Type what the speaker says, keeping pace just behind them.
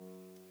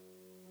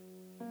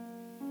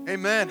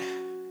Amen.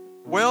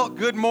 Well,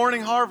 good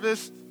morning,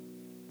 Harvest.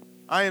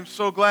 I am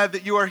so glad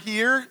that you are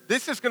here.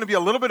 This is going to be a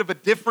little bit of a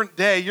different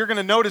day. You're going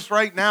to notice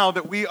right now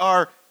that we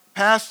are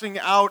passing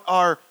out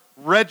our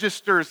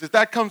registers. If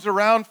that comes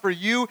around for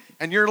you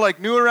and you're like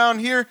new around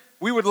here,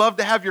 we would love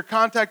to have your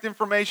contact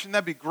information.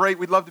 That'd be great.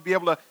 We'd love to be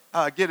able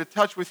to get in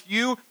touch with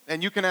you,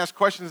 and you can ask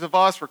questions of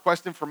us,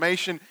 request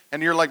information,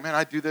 and you're like, man,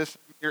 I do this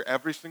here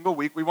every single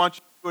week. We want you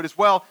to do it as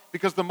well,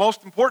 because the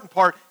most important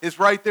part is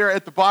right there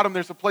at the bottom.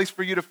 There's a place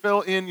for you to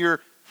fill in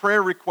your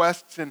prayer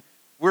requests, and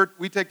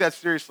we take that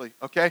seriously,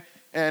 okay?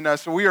 And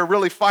so we are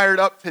really fired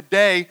up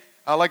today.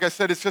 Like I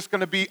said, it's just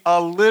going to be a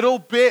little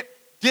bit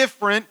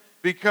different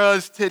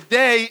because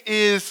today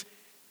is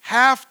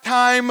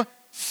halftime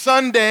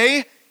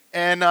Sunday.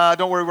 And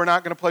don't worry, we're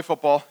not going to play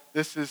football.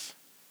 This is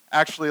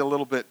actually a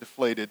little bit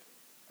deflated.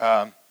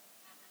 So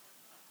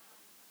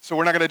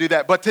we're not going to do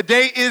that. But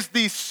today is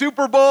the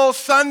Super Bowl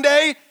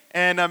Sunday.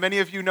 And many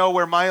of you know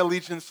where my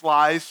allegiance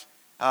lies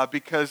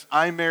because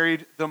I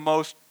married the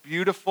most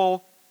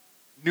beautiful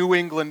New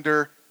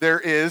Englander there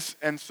is.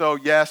 And so,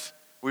 yes,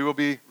 we will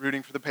be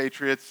rooting for the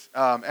Patriots.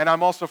 And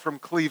I'm also from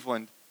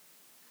Cleveland.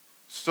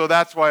 So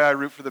that's why I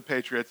root for the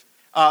Patriots.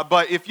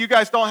 But if you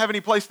guys don't have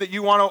any place that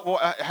you want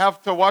to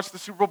have to watch the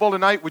Super Bowl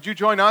tonight, would you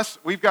join us?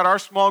 We've got our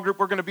small group.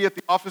 We're going to be at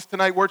the office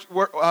tonight we're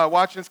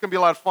watching. It's going to be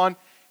a lot of fun.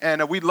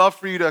 And we'd love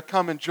for you to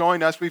come and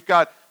join us. We've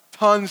got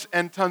tons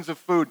and tons of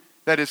food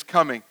that is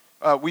coming.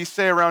 We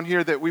say around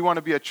here that we want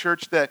to be a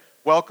church that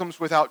welcomes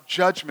without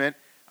judgment.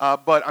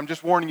 But I'm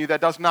just warning you,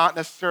 that does not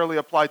necessarily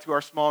apply to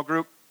our small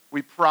group.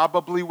 We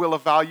probably will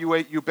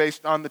evaluate you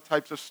based on the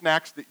types of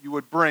snacks that you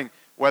would bring,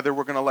 whether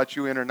we're going to let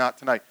you in or not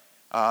tonight.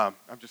 I'm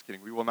just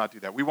kidding. We will not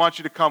do that. We want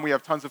you to come. We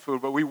have tons of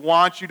food, but we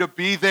want you to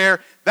be there.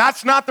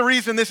 That's not the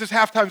reason this is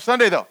Halftime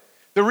Sunday, though.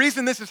 The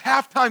reason this is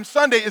Halftime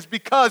Sunday is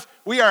because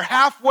we are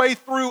halfway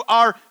through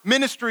our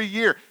ministry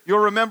year. You'll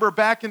remember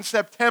back in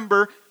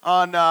September,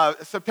 on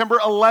September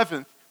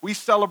 11th, we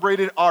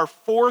celebrated our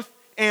 4th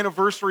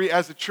anniversary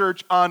as a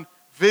church on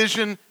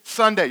Vision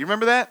Sunday. You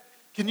remember that?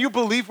 Can you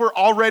believe we're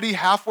already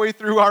halfway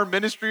through our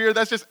ministry year?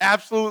 That's just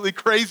absolutely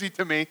crazy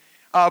to me.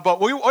 But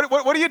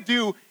what do you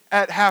do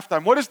at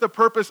halftime? What is the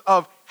purpose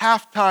of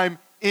halftime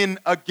in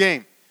a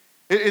game?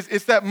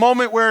 It's that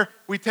moment where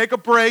we take a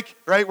break,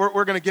 right?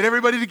 We're going to get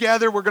everybody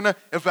together. We're going to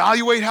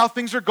evaluate how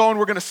things are going.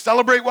 We're going to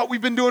celebrate what we've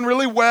been doing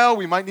really well.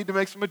 We might need to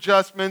make some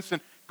adjustments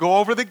and go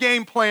over the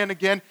game plan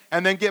again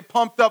and then get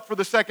pumped up for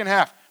the second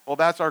half. Well,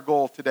 that's our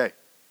goal today.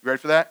 You ready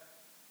for that?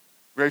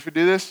 You ready to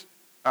do this?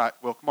 All right,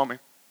 well, come on,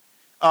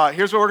 man.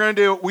 Here's what we're going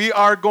to do. We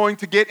are going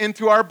to get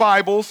into our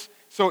Bibles.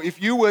 So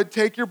if you would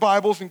take your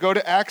Bibles and go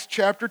to Acts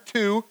chapter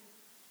 2.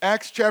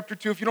 Acts chapter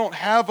 2. If you don't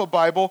have a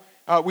Bible,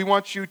 we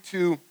want you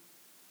to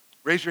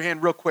raise your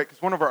hand real quick because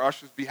one of our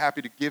ushers would be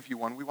happy to give you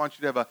one. We want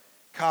you to have a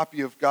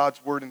copy of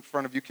God's Word in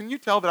front of you. Can you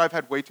tell that I've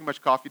had way too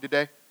much coffee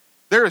today?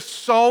 There is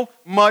so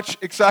much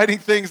exciting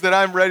things that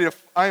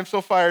I am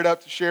so fired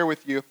up to share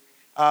with you.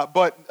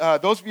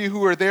 But those of you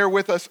who are there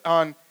with us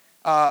on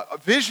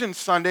Vision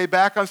Sunday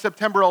back on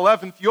September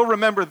 11th, you'll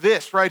remember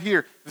this right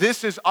here.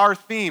 This is our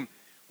theme.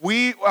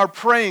 We are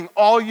praying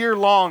all year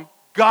long,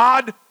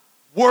 God,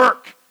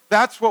 work.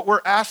 That's what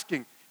we're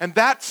asking. And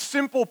that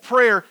simple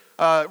prayer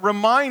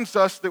reminds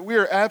us that we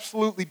are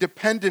absolutely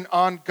dependent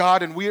on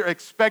God and we are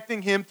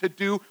expecting Him to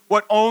do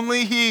what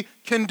only He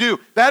can do.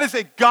 That is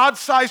a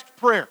God-sized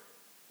prayer.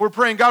 We're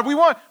praying, God, we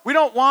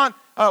don't want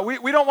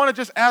to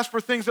just ask for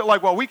things that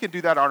like, well, we can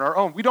do that on our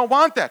own. We don't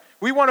want that.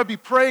 We want to be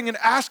praying and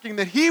asking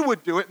that He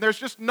would do it. And there's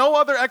just no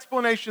other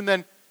explanation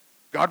than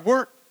God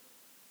worked.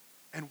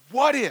 And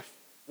what if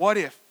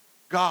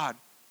God,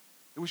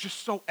 it was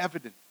just so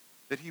evident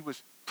that He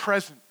was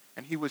present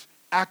and He was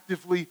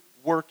actively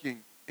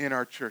working in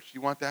our church.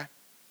 You want that?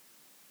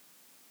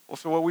 Well,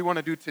 so what we want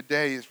to do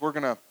today is we're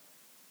going to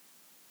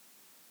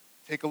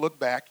take a look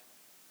back.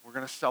 We're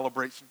going to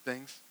celebrate some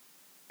things.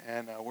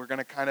 And we're going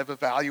to kind of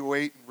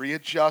evaluate and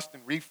readjust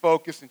and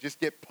refocus and just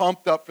get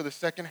pumped up for the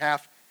second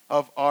half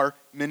of our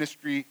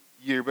ministry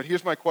year. But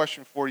here's my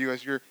question for you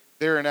as you're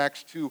there in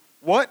Acts 2.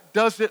 What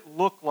does it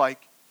look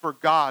like for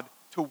God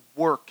to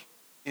work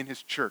in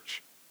His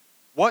church?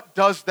 What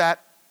does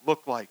that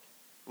look like?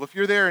 Well, if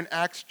you're there in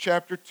Acts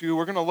chapter 2,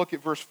 we're going to look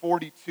at verse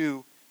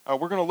 42. We're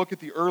going to look at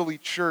the early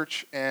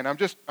church, and I'm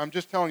just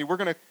telling you, we're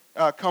going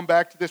to come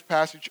back to this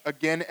passage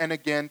again and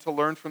again to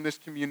learn from this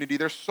community.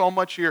 There's so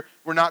much here.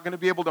 We're not going to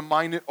be able to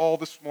mine it all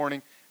this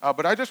morning,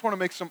 but I just want to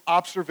make some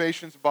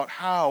observations about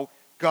how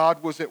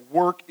God was at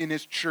work in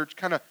His church,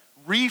 kind of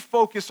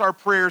refocus our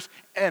prayers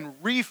and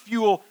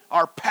refuel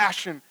our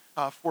passion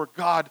for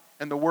God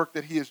and the work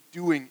that He is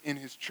doing in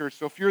His church.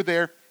 So if you're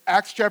there,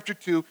 Acts chapter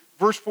 2,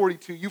 verse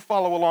 42, you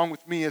follow along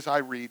with me as I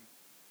read.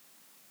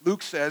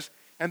 Luke says,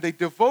 and they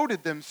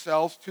devoted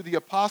themselves to the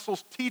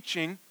apostles'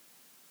 teaching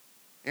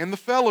and the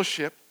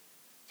fellowship,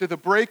 to the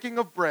breaking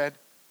of bread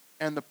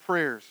and the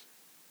prayers.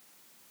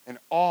 And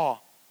awe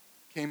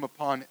came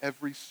upon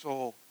every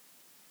soul.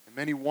 And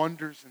many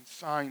wonders and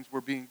signs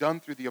were being done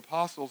through the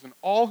apostles, and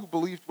all who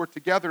believed were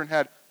together and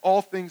had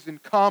all things in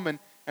common,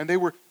 and they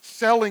were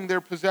selling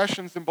their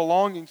possessions and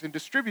belongings and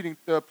distributing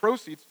the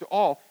proceeds to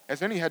all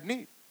as any had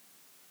need.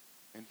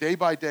 And day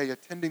by day,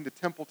 attending the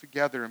temple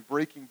together and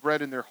breaking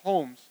bread in their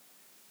homes,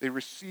 they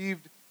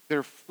received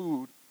their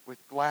food with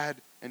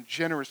glad and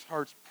generous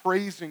hearts,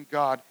 praising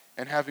God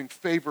and having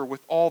favor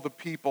with all the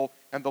people.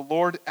 And the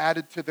Lord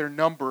added to their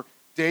number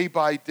day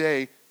by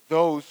day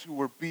those who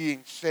were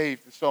being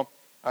saved. And so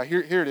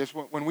here it is.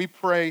 When we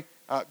pray,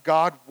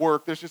 God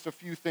work, there's just a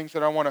few things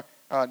that I want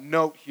to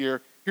note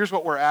here. Here's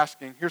what we're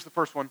asking. Here's the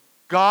first one.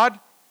 God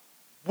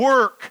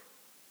work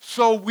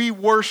so we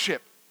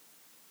worship.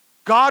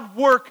 God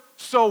work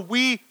so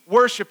we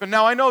worship. And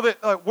now I know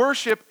that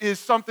worship is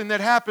something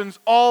that happens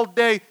all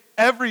day,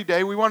 every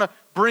day. We want to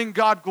bring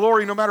God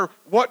glory no matter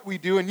what we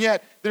do. And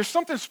yet, there's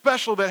something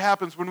special that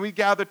happens when we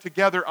gather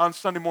together on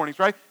Sunday mornings,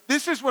 right?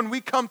 This is when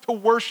we come to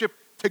worship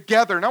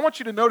together. And I want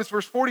you to notice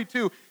verse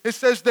 42. It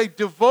says they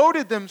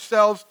devoted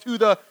themselves to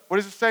the, what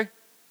does it say?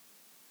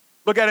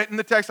 Look at it in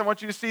the text. I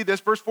want you to see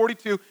this. Verse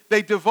 42.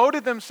 They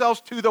devoted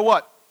themselves to the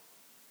what?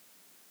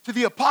 To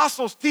the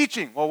apostles'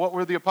 teaching. Well, what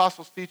were the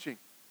apostles teaching?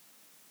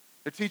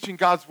 They're teaching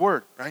God's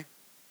word, right?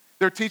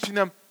 They're teaching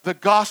them the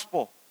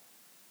gospel.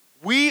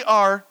 We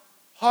are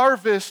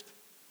Harvest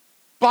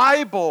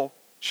Bible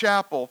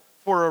Chapel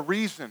for a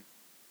reason,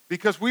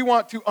 because we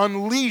want to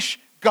unleash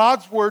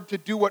God's word to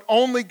do what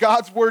only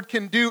God's word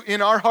can do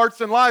in our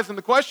hearts and lives. And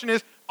the question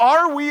is,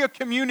 are we a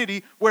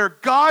community where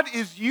God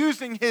is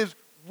using his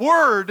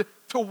word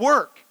to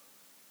work?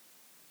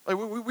 Like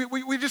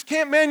we just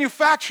can't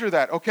manufacture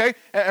that, okay?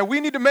 And we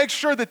need to make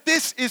sure that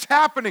this is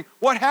happening.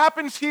 What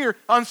happens here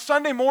on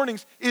Sunday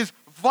mornings is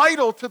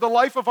vital to the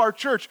life of our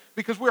church,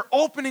 because we're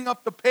opening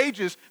up the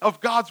pages of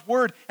God's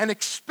word and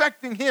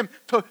expecting him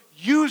to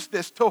use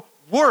this to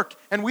work.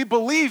 And we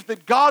believe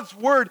that God's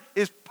word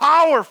is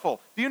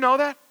powerful. Do you know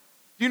that?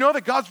 Do you know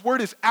that God's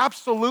word is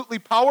absolutely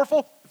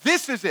powerful?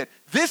 This is it.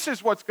 This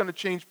is what's going to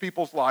change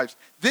people's lives.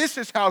 This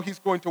is how he's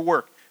going to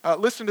work.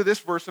 Listen to this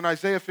verse in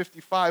Isaiah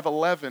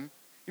 55:11.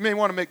 You may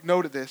want to make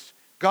note of this.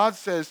 God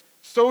says,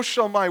 "So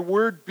shall my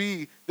word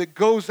be that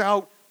goes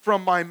out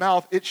from my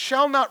mouth. It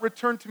shall not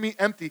return to me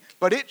empty,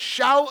 but it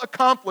shall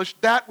accomplish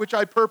that which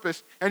I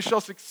purpose and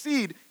shall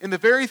succeed in the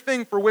very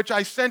thing for which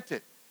I sent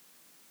it."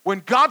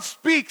 When God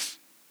speaks,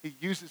 he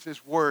uses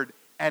his word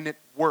and it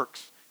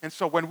works. And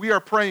so when we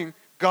are praying,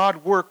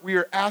 God work, we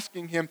are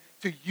asking him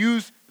to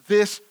use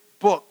this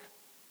book.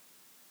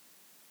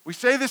 We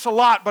say this a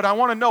lot, but I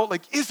want to know,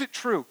 is it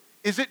true?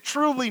 Is it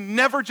truly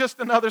never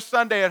just another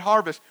Sunday at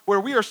Harvest where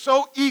we are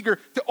so eager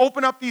to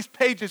open up these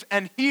pages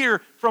and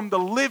hear from the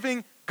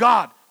living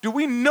God? Do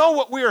we know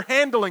what we are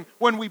handling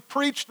when we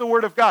preach the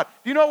word of God?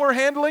 Do you know what we're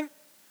handling?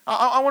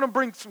 I want to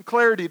bring some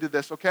clarity to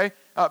this, okay?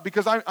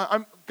 Because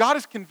God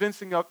is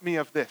convincing me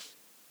of this.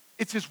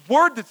 It's his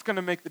word that's going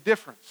to make the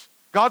difference.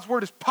 God's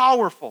word is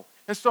powerful.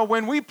 And so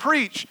when we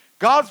preach,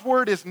 God's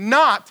word is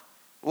not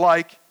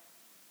like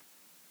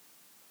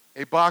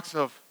a box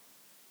of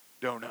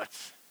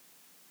donuts.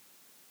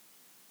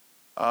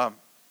 I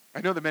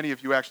know that many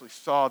of you actually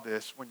saw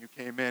this when you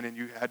came in and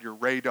you had your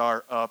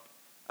radar up.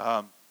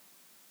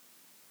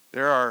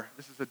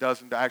 This is a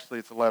dozen, actually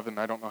it's 11,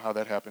 I don't know how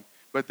that happened.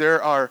 But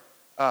there are,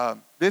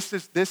 this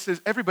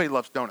is, everybody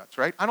loves donuts,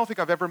 right? I don't think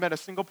I've ever met a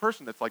single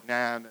person that's like,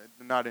 nah,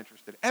 not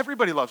interested.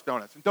 Everybody loves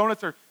donuts. And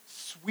donuts are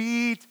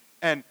sweet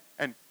and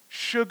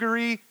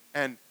sugary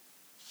and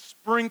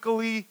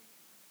sprinkly.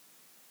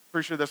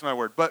 Pretty sure that's not a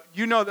word. But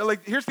you know,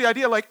 here's the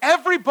idea,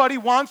 everybody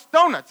wants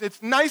donuts.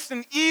 It's nice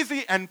and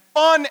easy and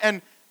fun,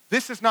 and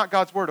this is not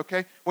God's word,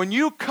 okay? When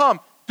you come,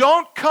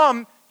 don't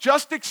come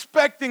just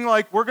expecting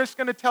we're just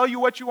going to tell you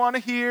what you want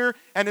to hear,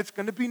 and it's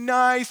going to be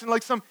nice,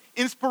 and some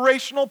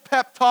inspirational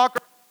pep talk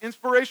or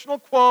inspirational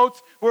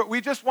quotes where we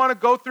just want to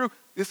go through.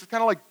 This is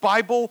kind of like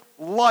Bible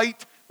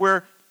light,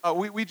 where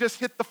we just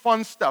hit the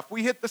fun stuff.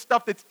 We hit the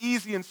stuff that's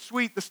easy and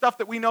sweet, the stuff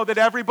that we know that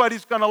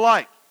everybody's going to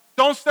like.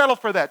 Don't settle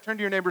for that. Turn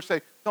to your neighbor and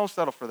say, don't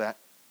settle for that.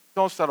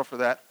 Don't settle for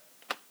that.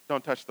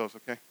 Don't touch those,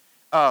 okay?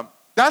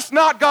 That's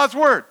not God's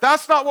word.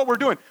 That's not what we're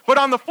doing. But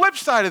on the flip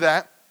side of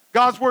that,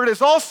 God's word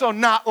is also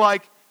not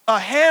like a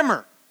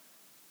hammer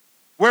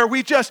where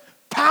we just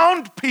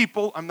pound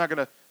people.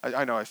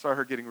 I know, I saw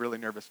her getting really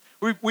nervous.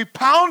 We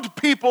pound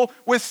people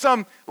with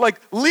some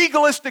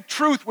legalistic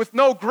truth with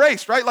no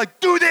grace, right?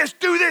 Do this,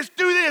 do this,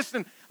 do this.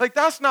 And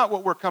that's not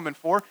what we're coming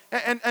for.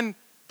 And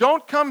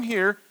don't come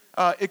here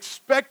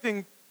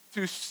expecting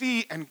to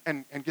see and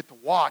get to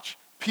watch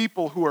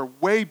people who are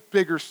way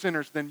bigger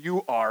sinners than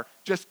you are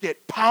just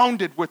get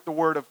pounded with the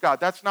word of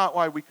God. That's not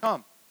why we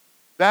come.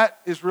 That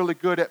is really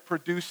good at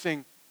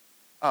producing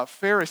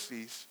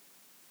Pharisees,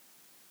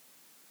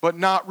 but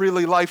not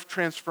really life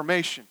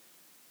transformation.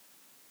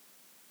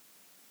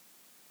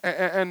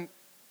 And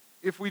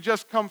if we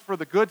just come for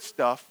the good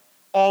stuff,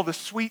 all the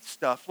sweet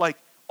stuff,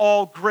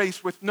 all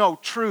grace with no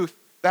truth,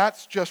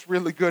 that's just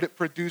really good at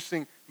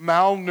producing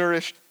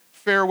malnourished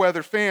fair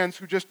weather fans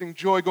who just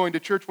enjoy going to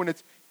church when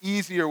it's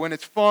easy or when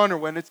it's fun or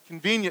when it's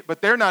convenient, but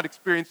they're not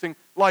experiencing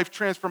life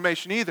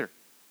transformation either.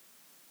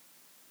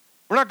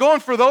 We're not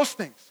going for those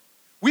things.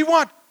 We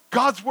want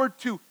God's word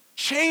to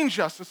change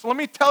us. And so let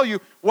me tell you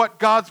what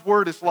God's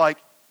word is like.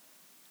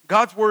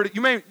 God's word,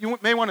 you may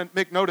want to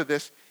make note of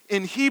this.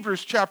 In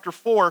Hebrews chapter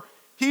 4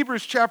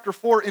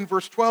 in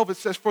verse 12, it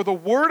says, "For the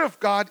word of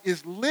God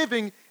is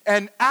living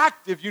and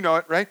active," you know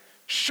it, right?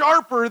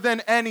 "Sharper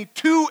than any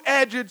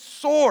two-edged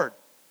sword.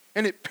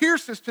 And it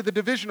pierces to the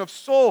division of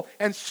soul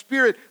and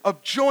spirit,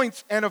 of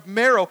joints and of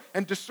marrow,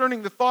 and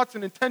discerning the thoughts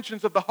and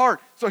intentions of the heart."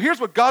 So here's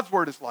what God's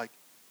word is like.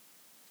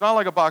 It's not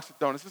like a box of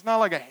donuts. It's not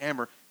like a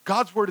hammer.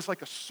 God's word is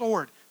like a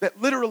sword that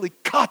literally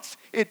cuts.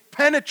 It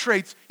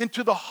penetrates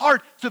into the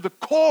heart, to the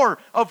core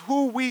of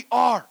who we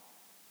are.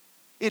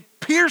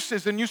 It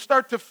pierces, and you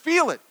start to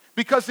feel it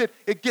because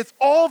it gets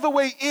all the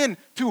way in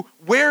to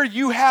where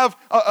you have,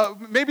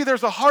 maybe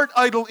there's a heart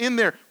idol in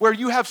there, where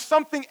you have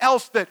something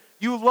else that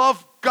you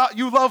love God,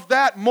 you love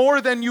that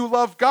more than you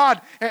love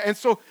God. And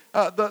so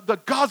the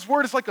God's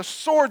word is like a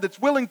sword that's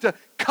willing to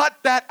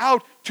cut that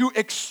out, to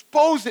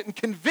expose it and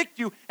convict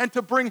you, and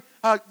to bring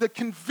the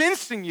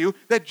convincing you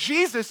that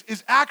Jesus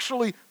is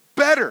actually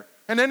better.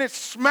 And then it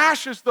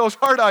smashes those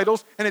heart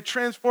idols, and it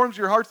transforms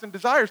your hearts and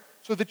desires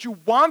so that you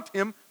want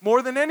him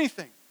more than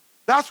anything.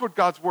 That's what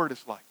God's word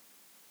is like.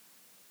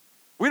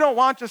 We don't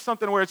want just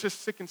something where it's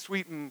just sick and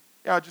sweet and,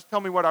 yeah, just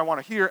tell me what I want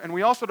to hear. And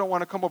we also don't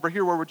want to come over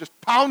here where we're just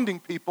pounding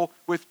people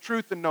with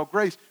truth and no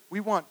grace. We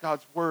want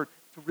God's word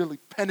to really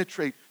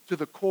penetrate to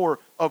the core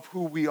of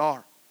who we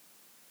are.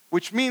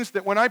 Which means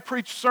that when I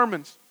preach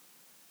sermons,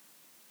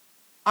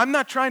 I'm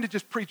not trying to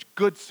just preach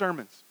good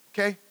sermons,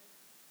 okay?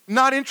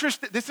 Not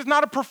interested. This is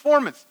not a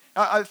performance.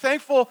 I'm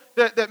thankful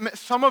that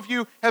some of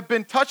you have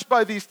been touched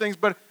by these things,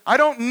 but I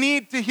don't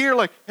need to hear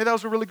like, hey, that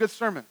was a really good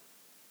sermon.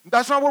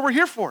 That's not what we're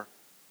here for.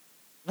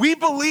 We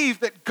believe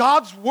that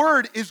God's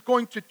word is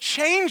going to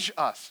change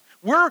us.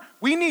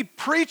 We need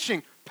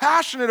preaching,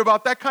 passionate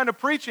about that kind of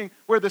preaching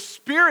where the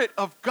Spirit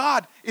of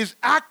God is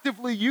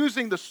actively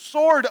using the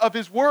sword of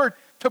his word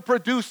to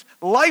produce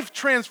life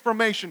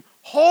transformation,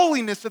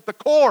 holiness at the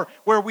core,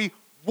 where we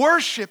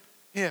worship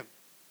him.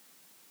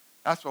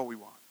 That's what we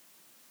want.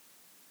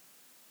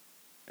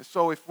 And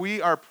so if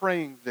we are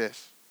praying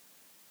this,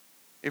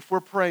 if we're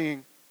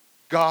praying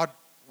God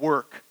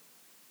work,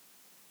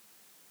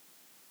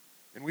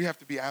 and we have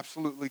to be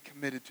absolutely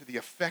committed to the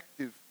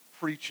effective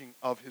preaching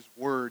of his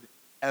word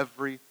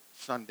every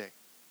Sunday. It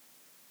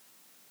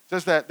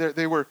says that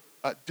they were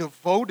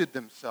devoted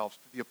themselves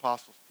to the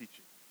apostles'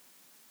 teaching.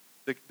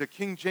 The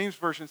King James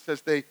Version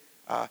says they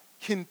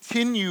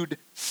continued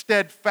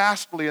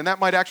steadfastly, and that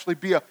might actually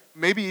be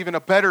maybe even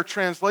a better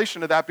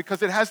translation of that,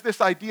 because it has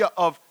this idea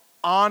of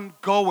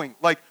ongoing.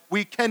 Like,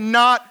 we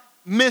cannot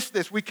miss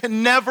this. We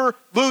can never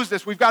lose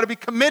this. We've got to be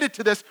committed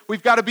to this.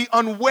 We've got to be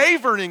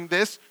unwavering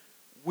this.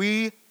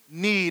 We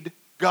need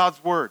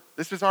God's word.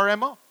 This is our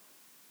MO.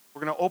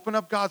 We're going to open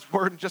up God's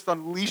word and just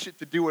unleash it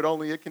to do what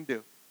only it can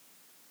do.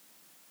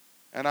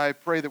 And I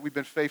pray that we've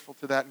been faithful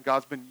to that and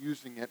God's been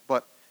using it.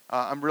 But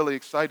I'm really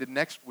excited.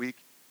 Next week,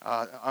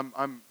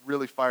 I'm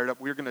really fired up.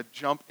 We're going to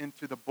jump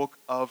into the book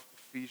of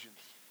Ephesians.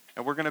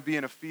 And we're going to be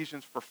in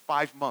Ephesians for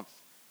 5 months.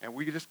 And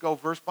we just go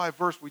verse by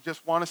verse. We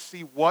just want to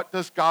see what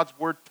does God's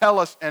word tell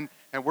us. And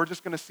we're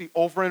just going to see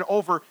over and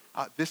over,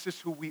 this is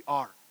who we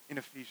are in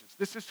Ephesians.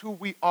 This is who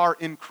we are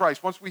in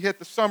Christ. Once we hit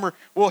the summer,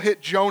 we'll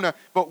hit Jonah.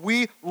 But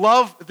we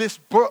love this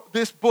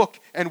book,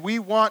 and we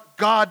want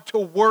God to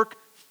work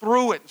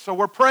through it. So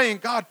we're praying,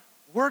 God,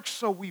 work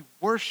so we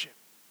worship.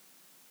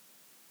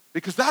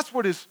 Because that's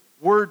what his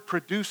word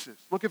produces.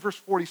 Look at verse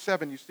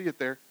 47. You see it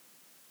there.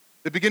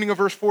 The beginning of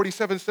verse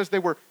 47 says they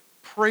were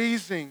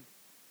praising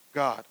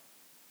God.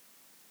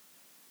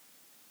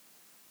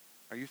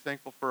 Are you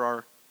thankful for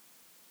our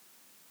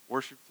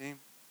worship team?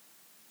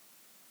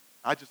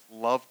 I just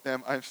love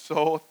them. I'm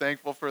so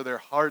thankful for their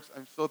hearts.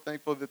 I'm so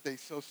thankful that they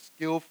so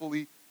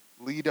skillfully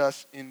lead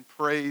us in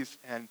praise.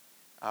 And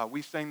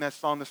we sang that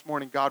song this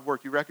morning, God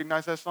Work. You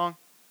recognize that song?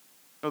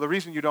 No, the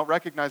reason you don't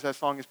recognize that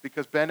song is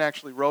because Ben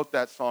actually wrote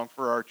that song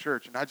for our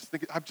church. And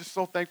I'm just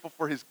so thankful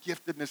for his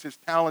giftedness, his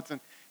talents,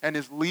 and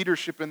his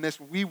leadership in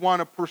this. We want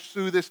to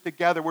pursue this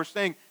together. We're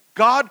saying,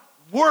 God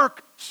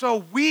work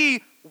so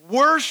we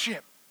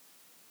worship.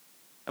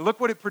 And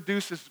look what it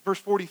produces, verse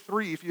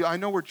 43. I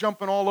know we're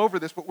jumping all over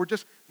this, but we're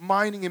just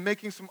mining and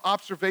making some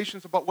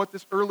observations about what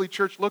this early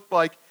church looked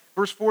like.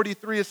 Verse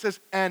 43, it says,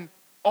 and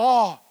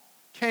awe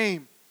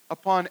came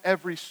upon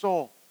every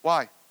soul.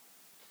 Why?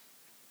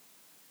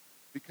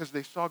 Because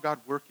they saw God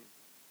working.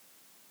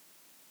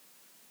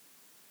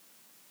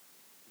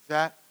 Is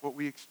that what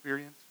we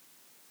experience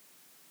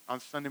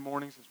on Sunday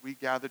mornings as we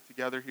gather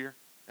together here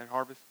at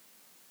Harvest?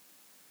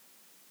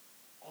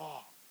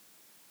 Awe.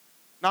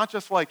 Not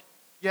just like,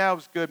 yeah, it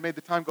was good, made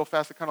the time go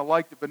fast, I kind of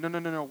liked it, but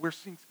no.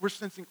 We're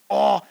sensing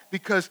awe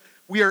because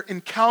we are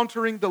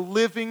encountering the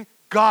living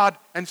God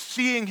and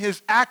seeing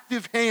his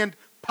active hand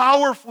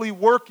powerfully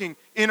working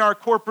in our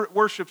corporate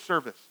worship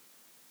service.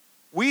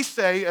 We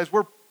say, as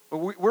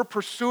we're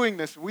pursuing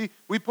this, we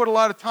put a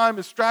lot of time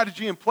and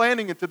strategy and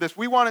planning into this.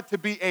 We want it to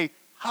be a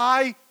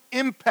high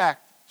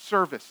impact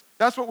service.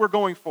 That's what we're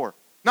going for.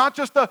 Not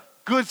just a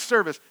good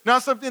service,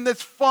 not something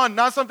that's fun,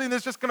 not something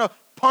that's just going to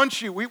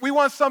punch you. We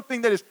want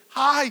something that is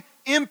high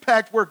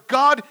impact where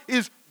God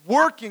is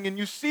working, and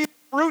you see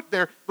fruit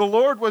there. The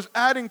Lord was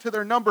adding to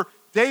their number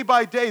day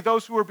by day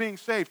those who are being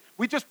saved.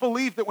 We just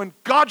believe that when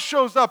God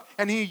shows up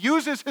and he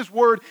uses his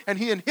word and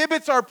he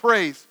inhibits our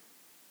praise,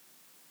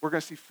 we're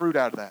going to see fruit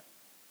out of that.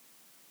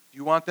 Do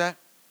you want that?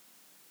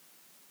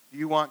 Do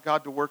you want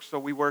God to work so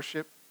we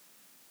worship?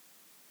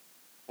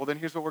 Well, then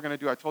here's what we're going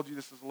to do. I told you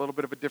this is a little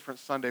bit of a different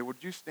Sunday. Would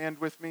you stand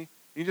with me?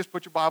 You just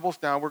put your Bibles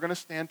down. We're going to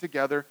stand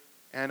together.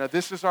 And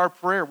this is our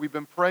prayer. We've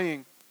been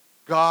praying,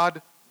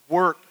 God,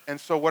 work. And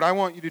so what I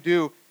want you to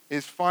do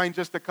is find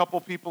just a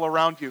couple people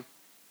around you.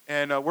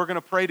 And we're going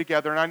to pray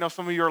together. And I know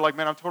some of you are like,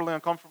 man, I'm totally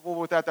uncomfortable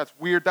with that. That's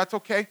weird. That's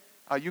okay.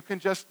 You can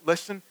just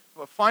listen.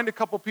 But find a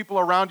couple people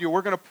around you.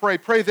 We're going to pray.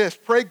 Pray this.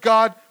 Pray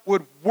God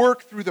would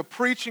work through the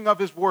preaching of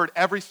his word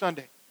every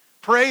Sunday.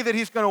 Pray that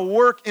he's going to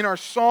work in our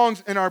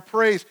songs and our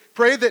praise.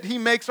 Pray that he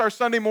makes our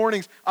Sunday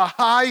mornings a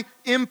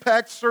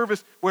high-impact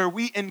service where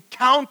we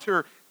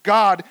encounter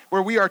God,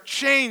 where we are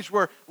changed,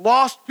 where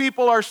lost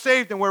people are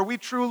saved, and where we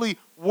truly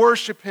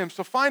worship him.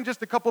 So find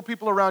just a couple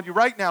people around you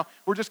right now.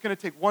 We're just going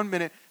to take 1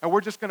 minute, and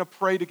we're just going to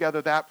pray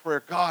together that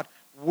prayer. God,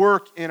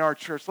 work in our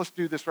church. Let's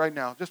do this right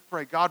now. Just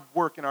pray, God,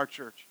 work in our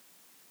church.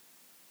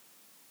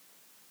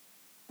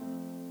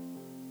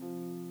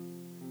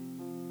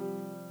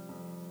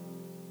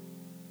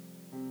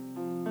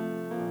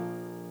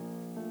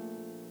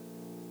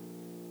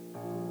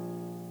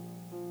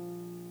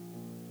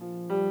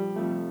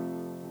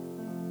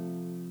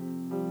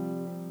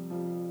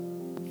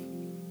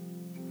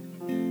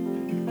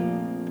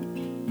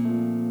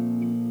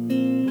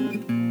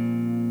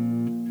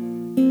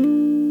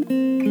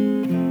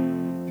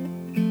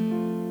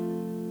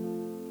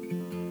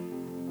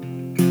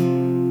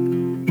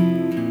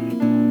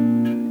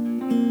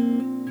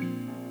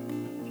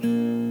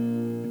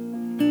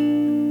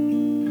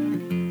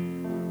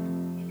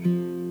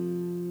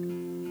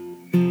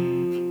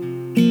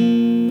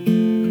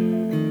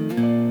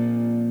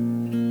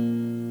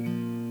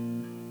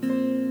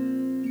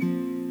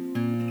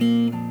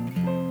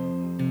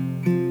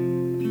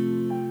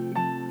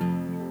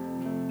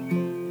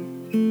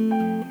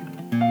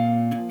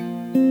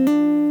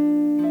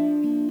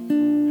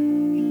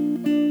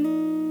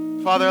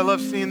 Father, I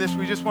love seeing this.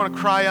 We just want to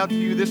cry out to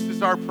you. This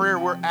is our prayer.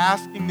 We're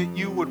asking that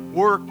you would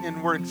work,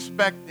 and we're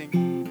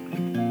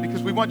expecting,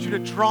 because we want you to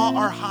draw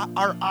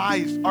our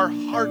eyes, our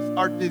hearts,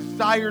 our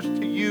desires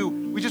to you.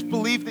 We just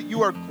believe that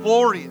you are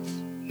glorious.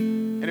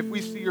 And if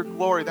we see your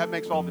glory, that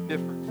makes all the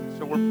difference. And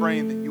so we're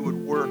praying that you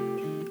would work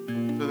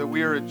so that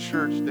we are a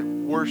church that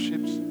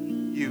worships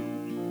you.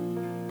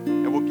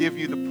 And we'll give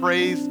you the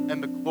praise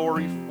and the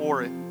glory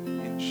for it.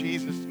 In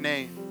Jesus'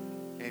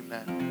 name,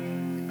 amen.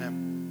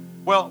 Amen.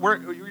 Well,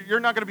 you're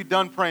not going to be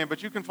done praying,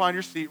 but you can find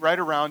your seat right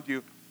around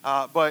you.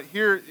 But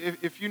here,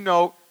 if you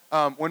know,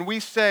 when we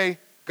say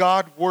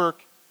God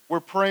work, we're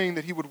praying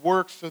that he would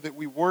work so that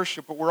we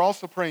worship, but we're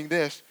also praying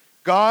this: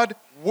 God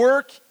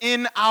work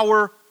in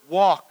our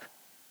walk.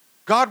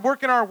 God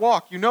work in our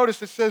walk. You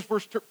notice it says,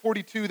 verse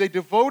 42, they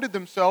devoted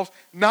themselves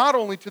not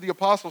only to the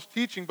apostles'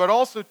 teaching, but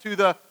also to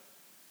the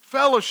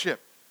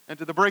fellowship and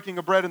to the breaking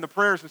of bread and the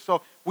prayers. And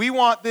so we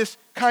want this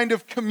kind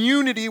of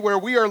community where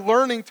we are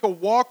learning to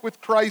walk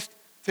with Christ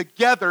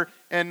together.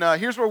 And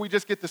here's where we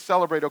just get to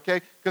celebrate,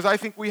 okay? Because I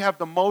think we have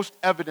the most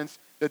evidence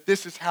that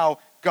this is how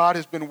God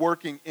has been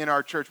working in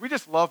our church. We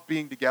just love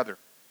being together.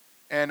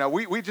 And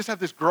we just have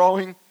this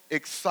growing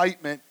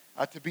excitement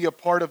to be a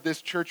part of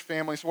this church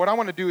family. So what I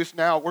want to do is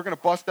now, we're going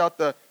to bust out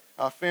the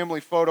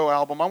family photo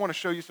album. I want to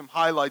show you some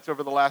highlights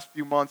over the last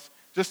few months,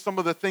 just some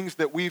of the things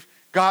that we've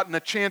gotten a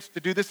chance to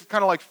do. This is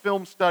kind of like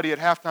film study at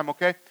halftime,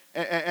 okay?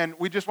 And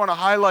we just want to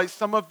highlight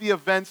some of the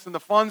events and the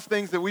fun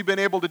things that we've been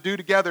able to do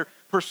together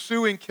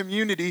pursuing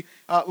community.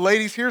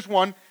 Ladies, here's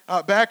one.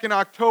 Back in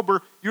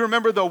October, you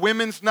remember the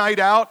Women's Night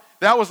Out?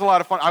 That was a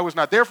lot of fun. I was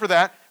not there for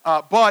that,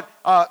 but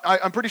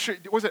I'm pretty sure,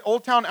 was it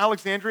Old Town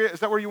Alexandria? Is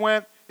that where you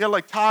went? You had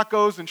like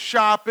tacos and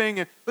shopping.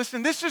 And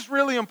listen, this is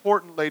really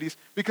important, ladies,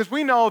 because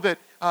we know that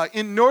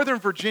in Northern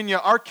Virginia,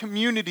 our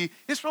community,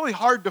 it's really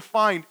hard to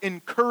find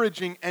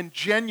encouraging and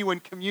genuine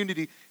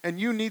community, and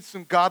you need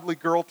some godly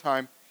girl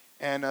time.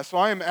 And so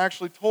I am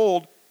actually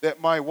told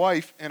that my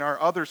wife and our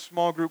other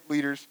small group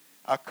leaders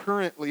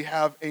currently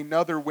have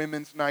another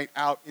women's night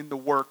out in the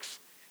works.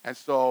 And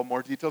so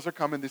more details are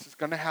coming. This is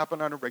going to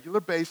happen on a regular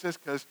basis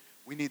because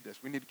we need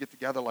this. We need to get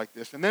together like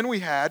this. And then we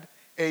had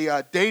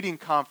a dating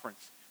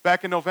conference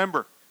back in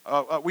November.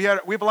 We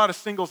have a lot of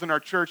singles in our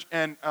church,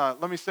 and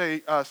let me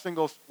say,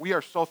 singles, we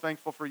are so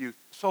thankful for you.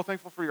 So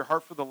thankful for your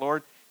heart for the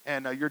Lord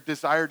and your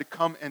desire to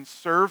come and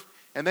serve.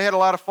 And they had a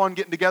lot of fun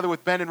getting together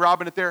with Ben and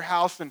Robin at their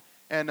house and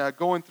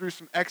going through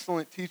some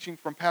excellent teaching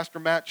from Pastor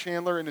Matt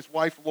Chandler and his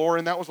wife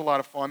Lauren. That was a lot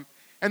of fun.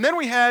 And then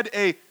we had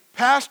a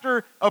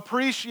pastor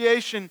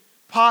appreciation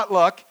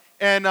potluck,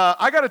 and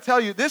I got to tell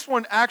you, this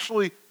one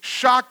actually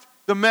shocked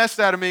the mess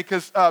out of me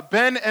because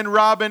Ben and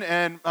Robin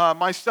and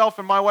myself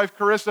and my wife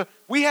Carissa,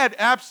 we had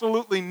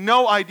absolutely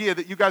no idea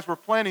that you guys were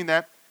planning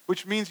that.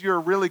 which means you're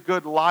really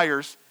good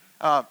liars.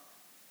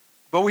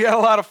 But we had a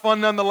lot of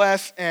fun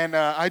nonetheless, and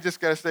I just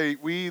got to say,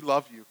 we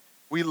love you.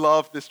 We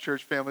love this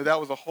church family. That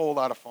was a whole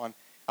lot of fun.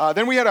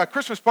 Then we had a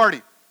Christmas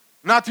party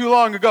not too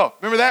long ago.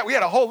 Remember that? We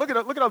had a whole, look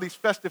at all these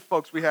festive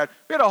folks we had.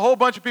 We had a whole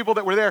bunch of people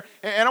that were there,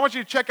 and I want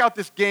you to check out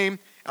this game.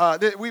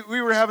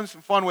 We were having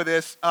some fun with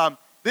this.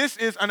 This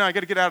is, I know, I got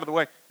to get out of the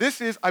way. This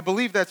is, I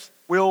believe that's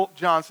Will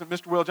Johnson,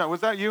 Mr. Will Johnson.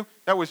 Was that you?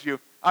 That was you.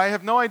 I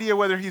have no idea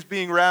whether he's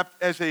being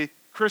wrapped as a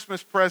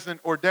Christmas present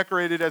or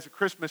decorated as a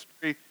Christmas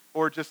tree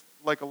or just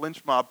like a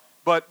lynch mob.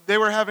 But they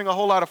were having a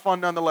whole lot of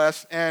fun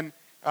nonetheless, and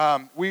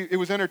it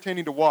was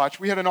entertaining to watch.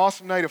 We had an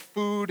awesome night of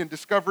food and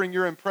discovering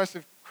your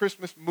impressive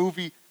Christmas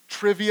movie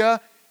trivia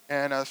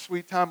and a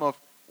sweet time of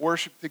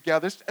worship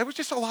together. It was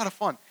just a lot of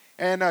fun.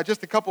 And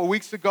just a couple of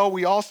weeks ago,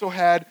 we also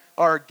had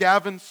our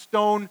Gavin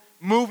Stone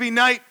movie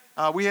night.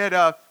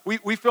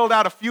 We filled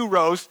out a few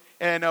rows,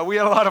 and we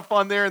had a lot of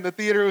fun there in the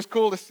theater. It was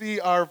cool to see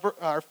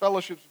our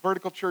fellowship's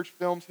Vertical Church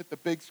films hit the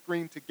big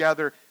screen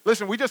together.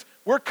 Listen,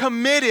 we're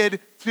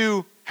committed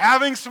to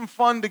having some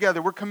fun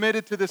together. We're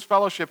committed to this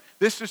fellowship.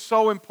 This is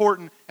so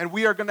important, and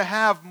we are going to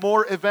have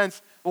more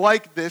events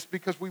like this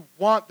because we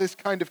want this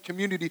kind of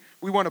community.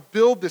 We want to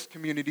build this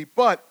community,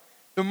 but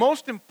the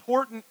most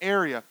important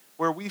area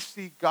where we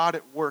see God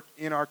at work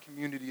in our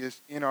community is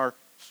in our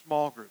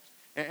small groups.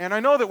 And I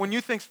know that when you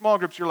think small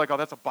groups, you're like, oh,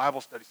 that's a Bible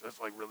study, so it's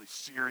like really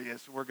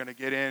serious. We're going to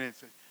get in,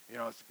 it's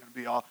going to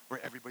be all where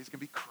everybody's going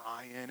to be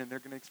crying, and they're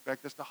going to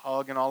expect us to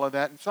hug and all of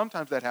that. And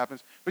sometimes that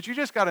happens, but you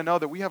just got to know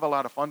that we have a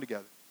lot of fun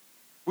together.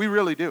 We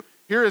really do.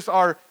 Here is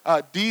our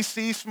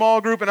DC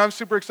small group, and I'm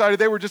super excited.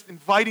 They were just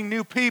inviting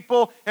new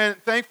people, and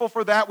thankful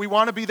for that. We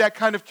want to be that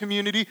kind of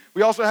community.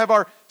 We also have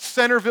our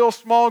Centerville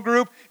small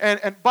group,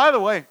 and by the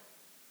way,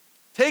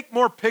 take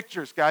more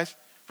pictures, guys.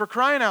 For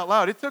crying out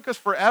loud, it took us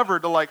forever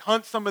to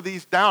hunt some of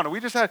these down.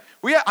 And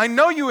I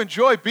know you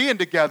enjoy being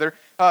together.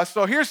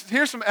 So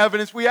here's some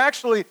evidence. We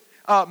actually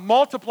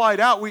multiplied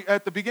out.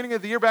 At the beginning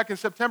of the year, back in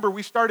September,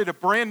 we started a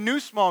brand new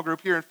small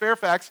group here in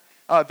Fairfax.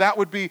 That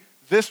would be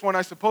this one.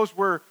 I suppose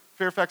we're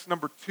Fairfax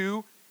number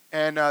 2.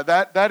 And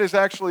that is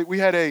actually, we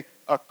had a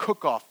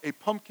cook-off, a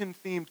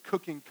pumpkin-themed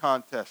cooking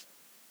contest.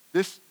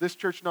 This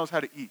church knows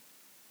how to eat.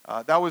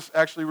 That was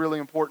actually really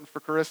important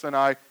for Carissa and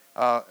I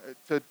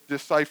to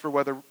decipher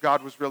whether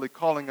God was really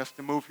calling us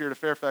to move here to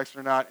Fairfax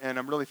or not, and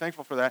I'm really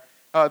thankful for that.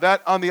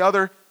 That on the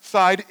other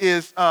side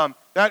is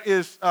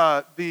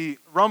the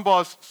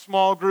Rumbaugh's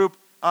small group.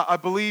 I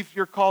believe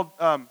you're called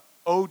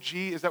OG.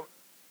 Is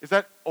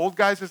that old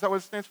guys? Is that what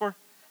it stands for?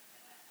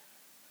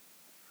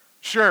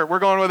 Sure, we're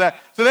going with that.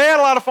 So they had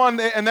a lot of fun,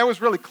 and that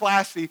was really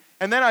classy.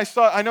 And then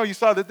I know you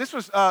saw that this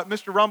was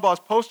Mr. Rumbaugh's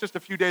post just a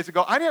few days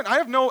ago. I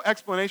have no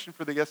explanation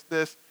for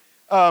this.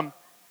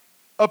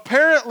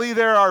 Apparently,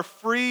 there are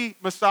free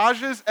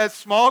massages at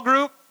small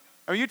group.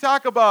 I mean, you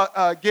talk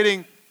about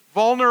getting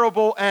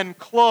vulnerable and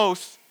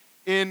close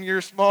in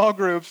your small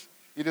groups.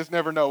 You just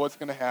never know what's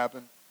going to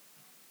happen.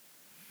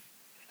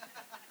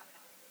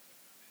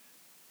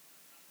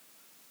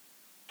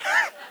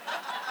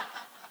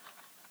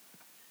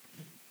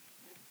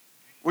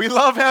 We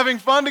love having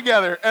fun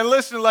together. And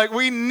listen,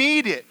 we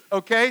need it,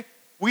 okay?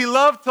 We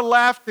love to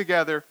laugh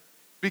together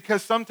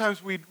because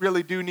sometimes we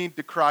really do need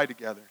to cry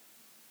together.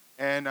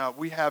 And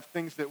we have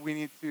things that we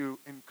need to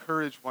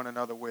encourage one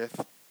another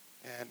with.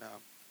 And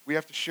we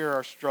have to share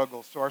our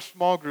struggles. So our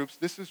small groups,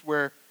 this is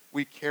where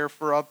we care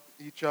for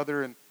each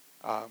other. And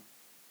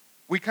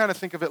we kind of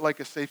think of it like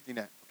a safety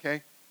net,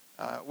 okay?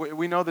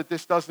 We know that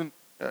this doesn't,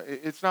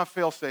 it's not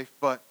fail-safe,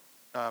 but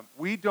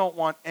we don't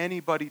want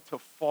anybody to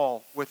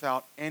fall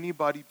without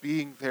anybody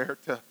being there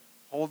to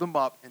hold them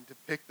up and to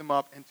pick them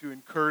up and to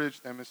encourage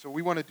them. And so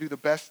we want to do the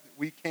best that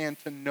we can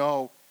to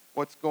know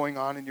what's going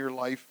on in your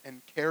life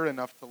and care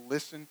enough to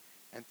listen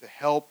and to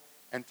help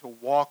and to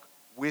walk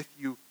with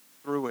you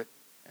through it.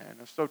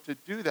 And so to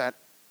do that,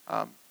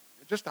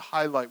 just to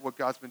highlight what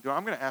God's been doing,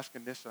 I'm going to ask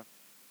Anissa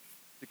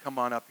to come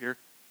on up here.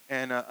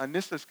 And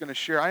Anissa's going to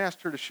share. I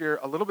asked her to share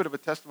a little bit of a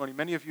testimony.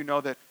 Many of you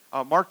know that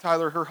Mark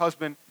Tyler, her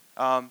husband,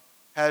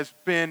 has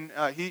been,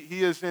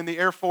 he is in the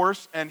Air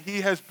Force, and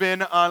he has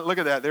been on, look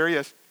at that, there he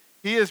is.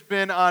 He has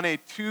been on a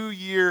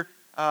 2-year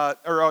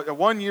or a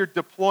 1-year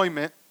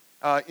deployment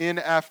in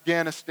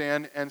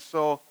Afghanistan. And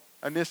so,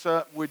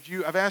 Anissa,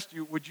 I've asked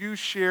you, would you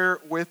share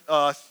with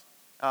us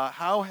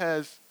how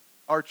has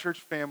our church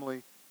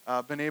family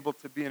been able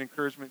to be an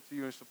encouragement to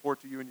you and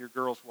support to you and your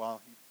girls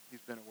while he's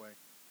been away?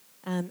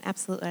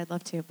 Absolutely, I'd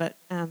love to, but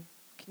can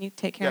you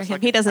take care of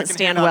him? He doesn't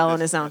stand well on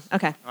his own.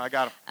 Okay. I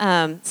got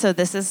him. So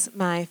this is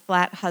my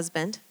flat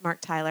husband,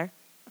 Mark Tyler,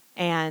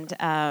 and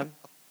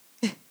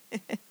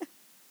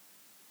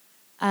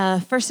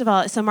first of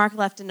all, so Mark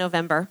left in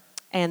November,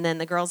 and then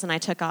the girls and I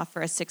took off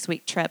for a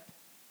 6-week trip.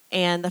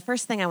 And the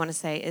first thing I want to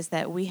say is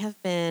that we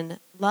have been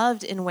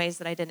loved in ways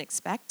that I didn't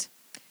expect.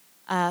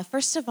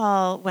 First of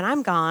all, when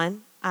I'm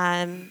gone,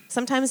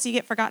 sometimes you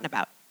get forgotten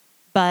about.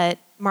 But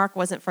Mark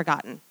wasn't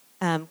forgotten.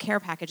 Care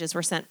packages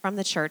were sent from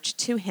the church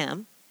to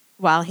him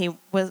while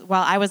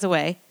I was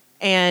away.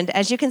 And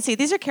as you can see,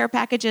 these are care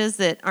packages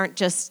that aren't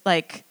just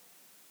like,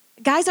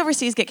 guys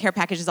overseas get care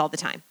packages all the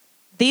time.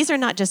 These are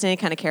not just any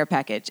kind of care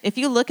package. If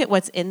you look at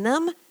what's in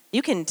them,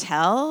 you can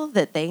tell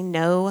that they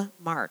know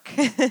Mark.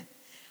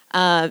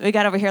 We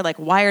got over here like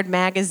Wired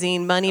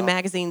Magazine, Money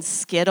Magazine,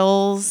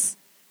 Skittles.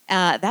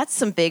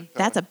 That's a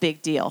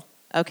big deal.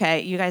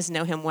 Okay, you guys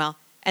know him well.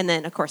 And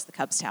then, of course, the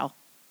Cubs towel.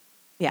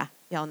 Yeah,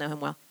 y'all know him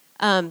well.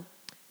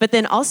 But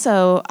then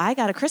also, I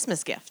got a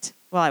Christmas gift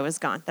while I was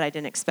gone that I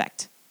didn't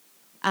expect.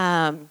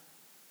 I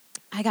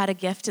got a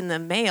gift in the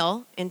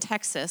mail in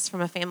Texas from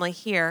a family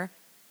here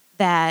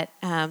that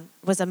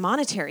was a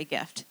monetary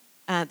gift.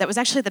 That was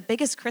actually the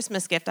biggest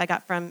Christmas gift I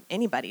got from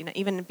anybody,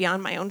 even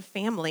beyond my own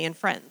family and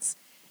friends.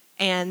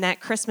 And that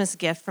Christmas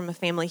gift from a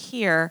family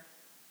here,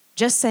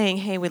 just saying,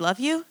 hey, we love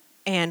you,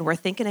 and we're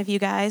thinking of you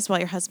guys while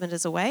your husband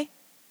is away.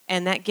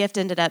 And that gift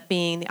ended up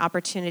being the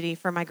opportunity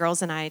for my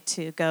girls and I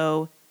to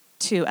go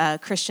to a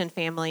Christian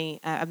family,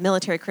 a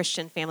military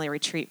Christian family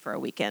retreat for a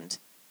weekend.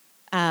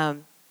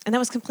 And that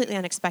was completely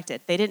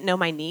unexpected. They didn't know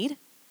my need.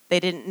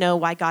 They didn't know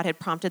why God had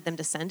prompted them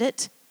to send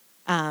it.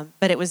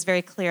 But it was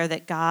very clear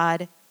that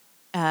God,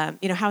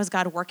 how is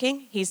God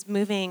working? He's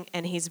moving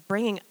and he's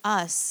bringing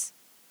us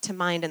to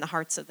mind in the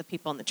hearts of the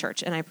people in the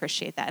church. And I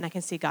appreciate that. And I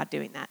can see God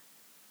doing that.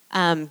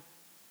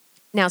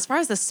 Now, as far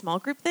as the small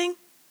group thing,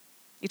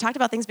 you talked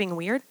about things being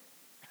weird.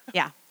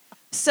 Yeah.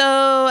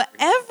 So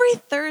every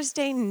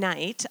Thursday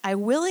night, I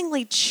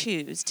willingly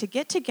choose to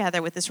get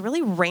together with this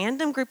really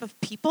random group of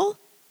people.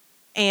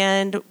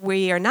 And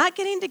we are not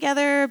getting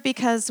together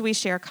because we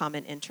share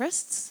common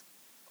interests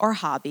or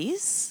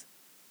hobbies.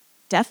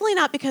 Definitely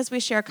not because we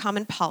share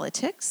common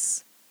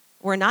politics.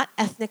 We're not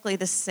ethnically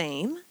the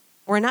same.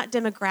 We're not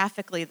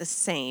demographically the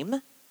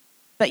same.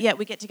 But yet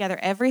we get together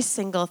every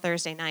single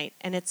Thursday night,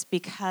 and it's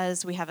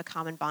because we have a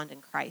common bond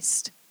in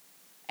Christ.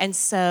 And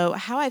so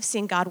how I've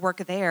seen God work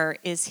there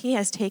is he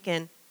has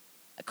taken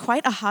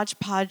quite a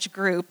hodgepodge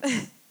group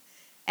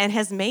and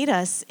has made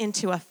us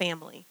into a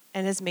family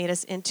and has made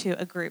us into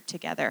a group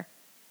together.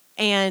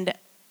 And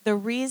the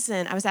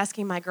reason, I was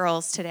asking my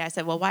girls today, I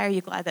said, well, why are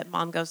you glad that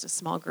mom goes to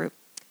small group?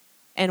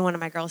 And one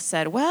of my girls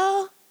said,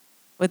 well,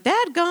 with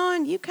dad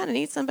gone, you kind of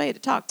need somebody to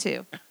talk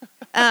to.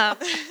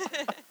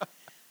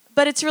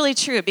 But it's really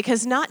true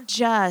because not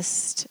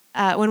just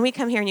when we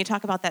come here and you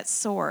talk about that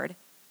sword,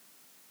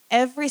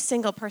 every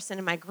single person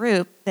in my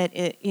group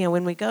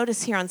when we go to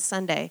here on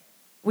Sunday,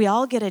 we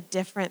all get a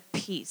different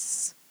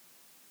piece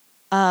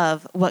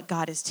of what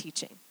God is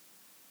teaching.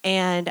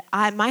 And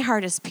my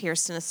heart is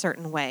pierced in a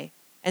certain way,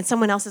 and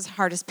someone else's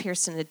heart is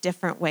pierced in a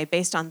different way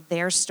based on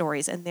their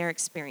stories and their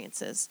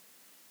experiences.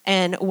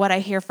 And what I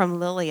hear from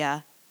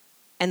Lilia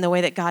and the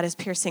way that God is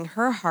piercing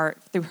her heart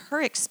through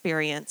her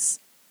experience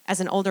as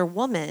an older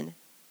woman,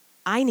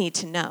 I need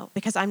to know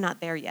because I'm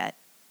not there yet.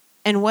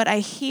 And what I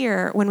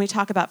hear when we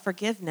talk about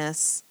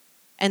forgiveness,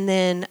 and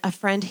then a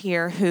friend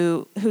here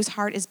whose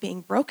heart is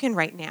being broken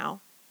right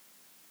now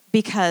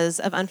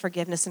because of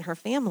unforgiveness in her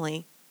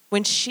family,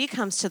 when she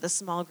comes to the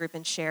small group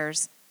and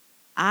shares,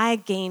 I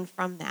gain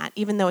from that.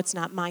 Even though it's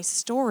not my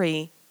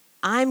story,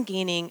 I'm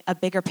gaining a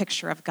bigger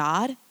picture of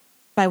God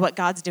by what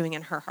God's doing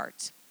in her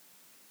heart.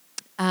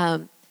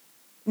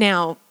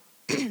 Now,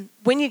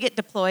 when you get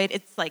deployed,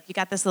 it's like you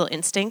got this little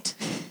instinct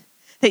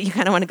that you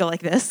kind of want to go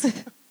like this.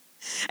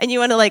 And you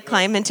want to like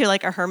climb into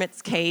like a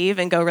hermit's cave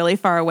and go really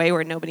far away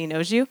where nobody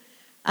knows you.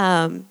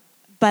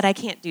 But I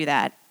can't do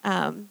that.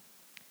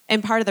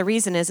 And part of the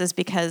reason is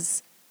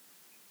because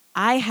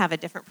I have a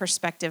different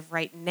perspective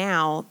right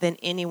now than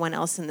anyone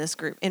else in this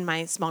group, in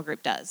my small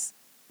group does.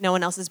 No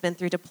one else has been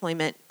through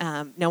deployment.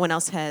 No one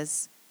else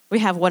has. We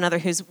have one other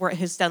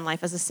who's done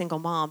life as a single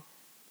mom.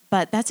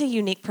 But that's a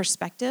unique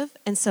perspective.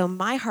 And so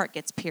my heart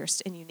gets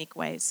pierced in unique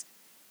ways.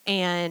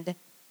 And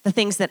the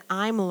things that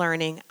I'm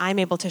learning, I'm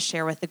able to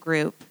share with the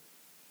group.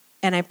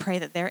 And I pray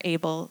that they're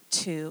able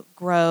to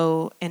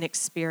grow and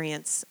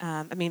experience.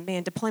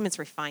 Deployment's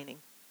refining.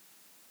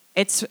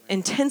 It's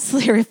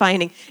intensely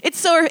refining.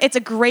 It's a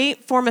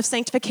great form of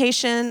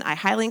sanctification. I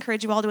highly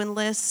encourage you all to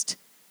enlist.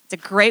 It's a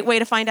great way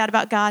to find out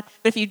about God.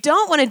 But if you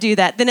don't want to do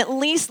that, then at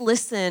least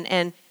listen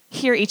and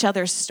hear each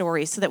other's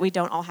stories so that we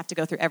don't all have to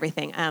go through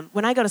everything.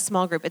 When I go to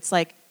small group, it's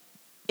like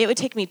it would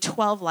take me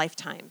 12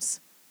 lifetimes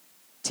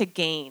to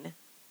gain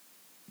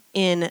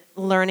in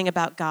learning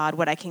about God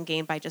what I can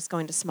gain by just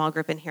going to small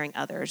group and hearing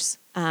others.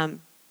 And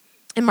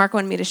Mark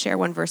wanted me to share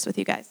one verse with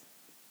you guys.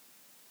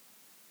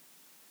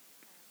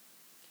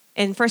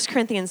 In 1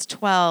 Corinthians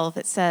 12,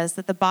 it says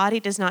that the body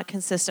does not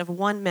consist of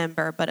one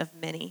member, but of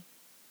many.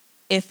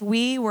 If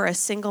we were a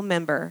single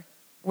member,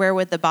 where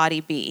would the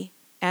body be?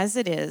 As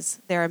it is,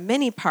 there are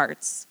many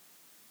parts,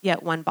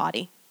 yet one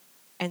body.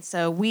 And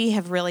so we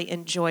have really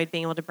enjoyed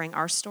being able to bring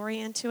our story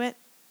into it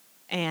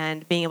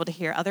and being able to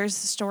hear others'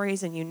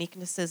 stories and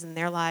uniquenesses in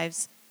their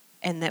lives,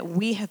 and that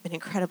we have been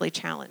incredibly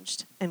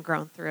challenged and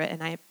grown through it.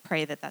 And I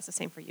pray that that's the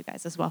same for you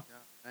guys as well. Yeah,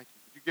 thank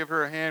you. Would you give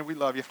her a hand? We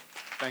love you.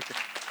 Thank you.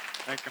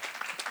 Thank you.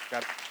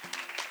 Got it.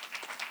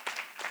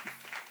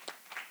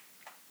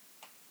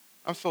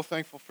 I'm so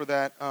thankful for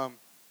that.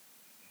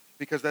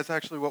 because that's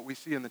actually what we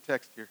see in the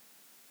text here.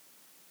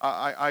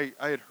 I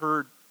had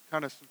heard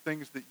kind of some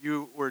things that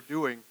you were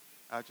doing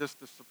just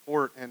to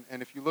support.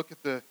 And if you look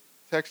at the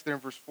text there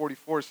in verse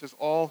 44, it says,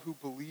 all who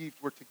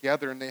believed were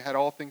together and they had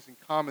all things in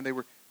common. They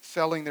were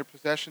selling their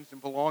possessions and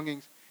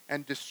belongings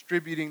and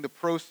distributing the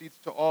proceeds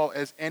to all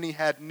as any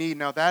had need.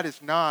 Now that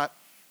is not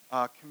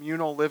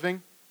communal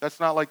living. That's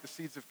not like the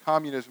seeds of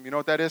communism. You know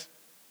what that is?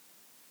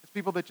 It's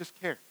people that just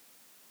care.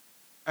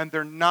 And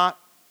they're not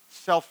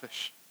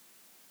selfish.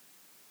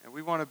 And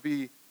we want to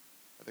be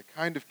the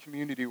kind of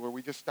community where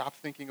we just stop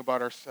thinking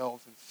about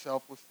ourselves and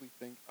selflessly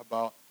think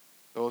about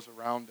those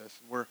around us.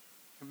 And we're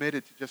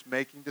committed to just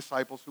making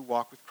disciples who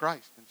walk with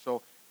Christ. And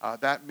so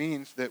that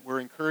means that we're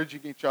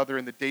encouraging each other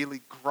in the daily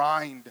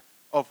grind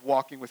of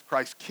walking with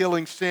Christ,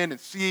 killing sin and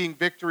seeing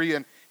victory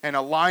and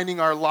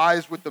aligning our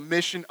lives with the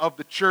mission of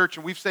the church.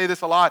 And we say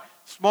this a lot.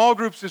 Small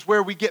groups is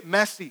where we get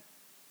messy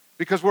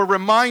because we're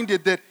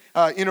reminded that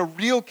in a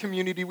real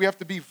community we have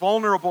to be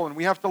vulnerable and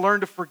we have to learn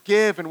to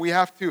forgive and we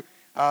have to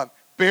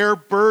bear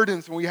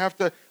burdens and we have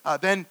to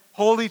then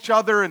hold each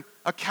other and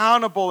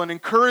accountable and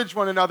encourage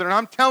one another. And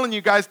I'm telling you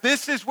guys,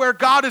 this is where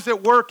God is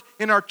at work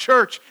in our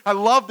church. I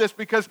love this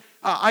because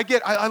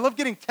I love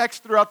getting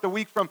texts throughout the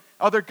week from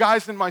other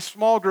guys in my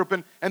small group,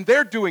 and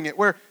they're doing it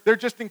where they're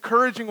just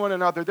encouraging one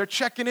another. They're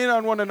checking in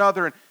on one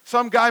another, and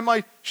some guy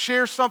might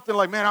share something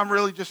like, man, I'm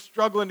really just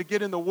struggling to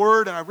get in the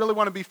Word, and I really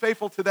want to be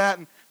faithful to that.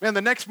 And man,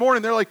 the next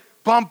morning they're like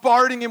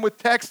bombarding him with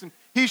texts, and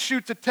he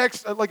shoots a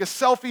text, like a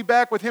selfie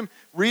back with him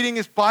reading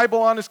his Bible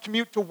on his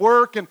commute to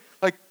work and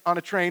like on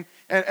a train.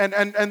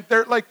 And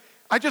they're like,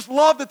 I just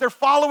love that they're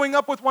following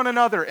up with one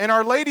another. And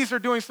our ladies are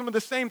doing some of the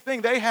same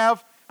thing. They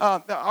have,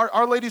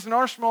 our ladies in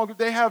our small group,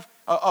 they have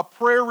a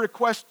prayer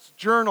requests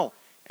journal.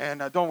 And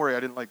don't worry,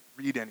 I didn't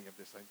read any of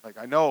this.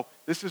 I know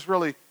this is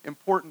really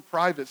important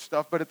private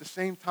stuff, but at the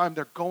same time,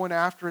 they're going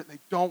after it. They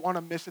don't want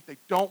to miss it. They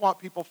don't want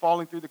people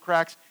falling through the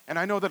cracks. And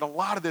I know that a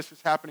lot of this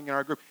is happening in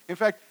our group. In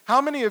fact, how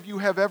many of you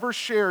have ever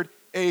shared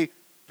a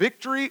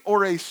victory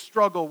or a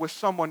struggle with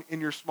someone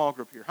in your small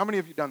group here? How many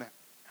of you done that?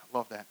 I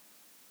love that.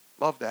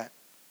 Love that.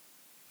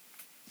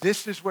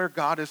 This is where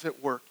God is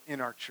at work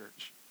in our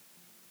church.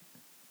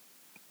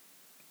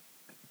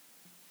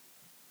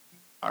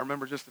 I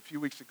remember just a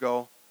few weeks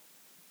ago,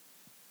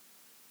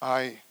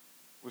 I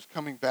was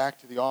coming back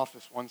to the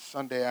office one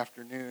Sunday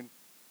afternoon,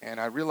 and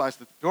I realized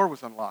that the door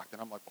was unlocked.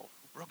 And I'm like, well,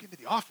 who broke into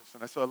the office?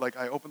 And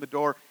I opened the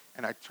door,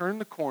 and I turn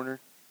the corner,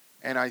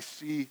 and I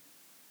see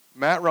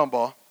Matt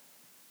Rumbaugh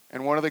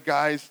and one of the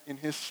guys in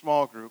his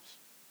small groups.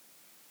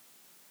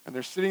 And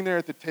they're sitting there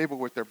at the table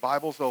with their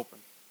Bibles open,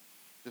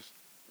 just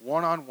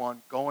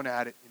one-on-one, going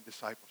at it in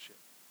discipleship.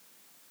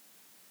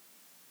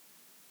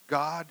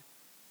 God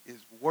is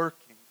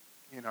working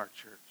in our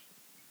church.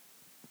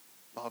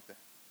 Love that.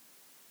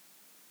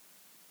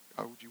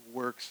 God, would you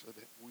work so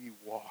that we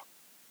walk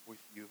with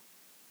you?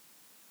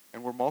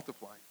 And we're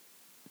multiplying.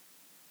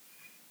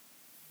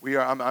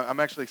 I'm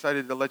actually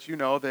excited to let you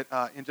know that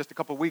in just a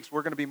couple of weeks,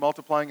 we're going to be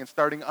multiplying and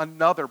starting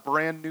another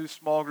brand new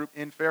small group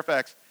in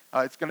Fairfax.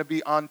 It's going to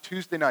be on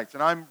Tuesday nights.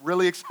 And I'm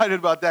really excited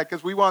about that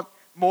because we want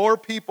more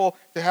people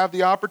to have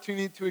the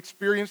opportunity to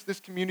experience this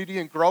community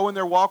and grow in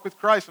their walk with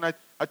Christ. And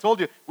I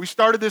told you, we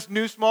started this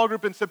new small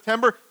group in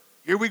September.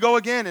 Here we go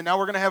again. And now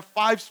we're going to have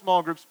 5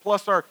 small groups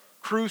plus our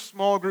Crew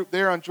small group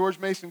there on George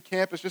Mason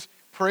campus. Just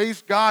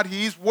praise God,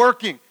 He's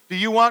working. Do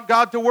you want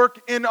God to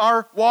work in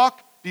our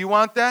walk? Do you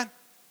want that?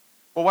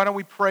 Well, why don't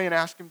we pray and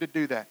ask Him to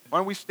do that? Why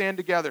don't we stand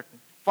together?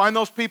 Find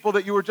those people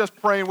that you were just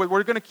praying with.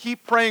 We're going to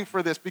keep praying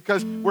for this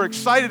because we're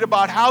excited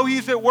about how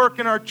He's at work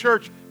in our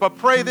church. But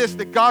pray this,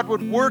 that God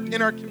would work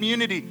in our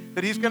community,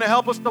 that He's going to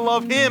help us to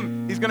love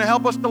Him. He's going to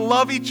help us to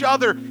love each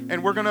other,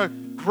 and we're going to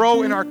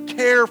grow in our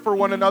care for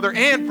one another,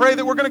 and pray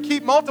that we're going to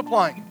keep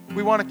multiplying.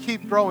 We want to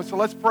keep growing. So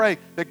let's pray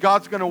that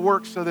God's going to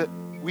work so that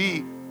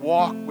we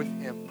walk with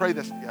Him. Pray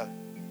this together.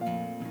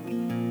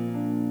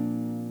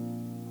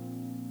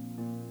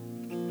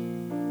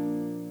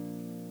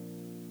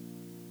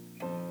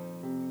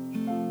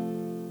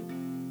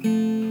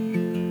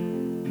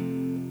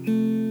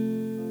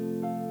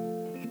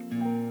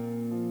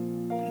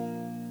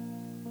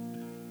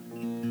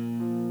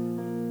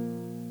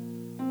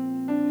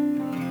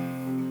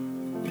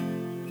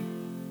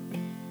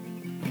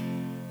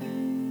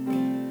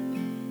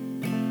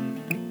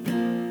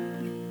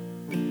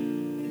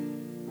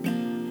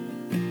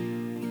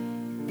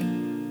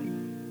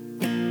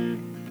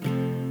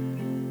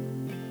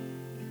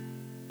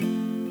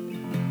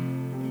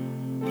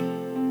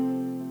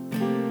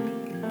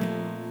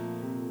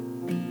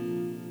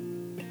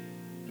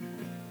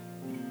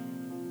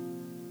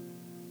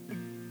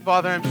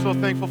 Father, I'm so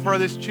thankful for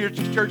this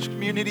church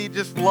community.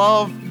 Just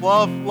love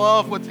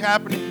what's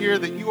happening here,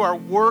 that you are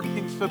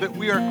working so that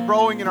we are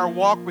growing in our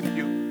walk with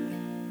you.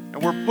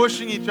 And we're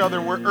pushing each other,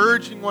 and we're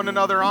urging one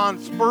another on,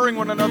 spurring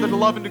one another to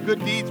love and to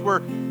good deeds.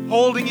 We're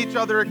holding each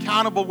other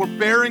accountable. We're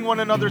bearing one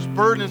another's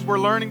burdens. We're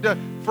learning to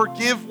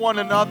forgive one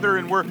another.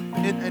 And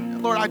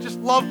Lord, I just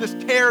love this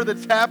care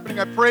that's happening.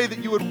 I pray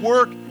that you would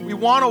work. We We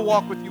want to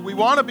walk with you. We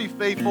want to be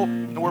faithful,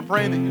 and we're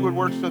praying that you would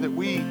work so that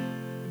we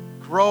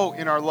grow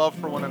in our love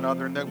for one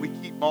another and that we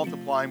keep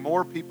multiplying.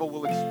 More people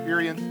will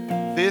experience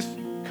this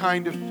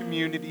kind of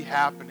community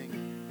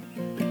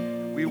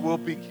happening. We will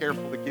be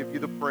careful to give you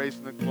the praise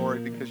and the glory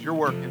because you're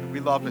working and we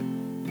love it.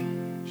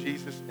 In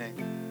Jesus' name,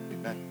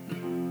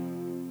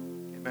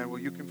 amen. Amen. Well,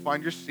 you can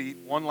find your seat.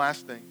 One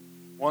last thing.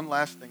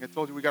 I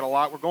told you we got a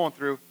lot we're going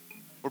through.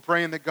 We're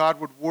praying that God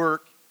would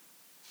work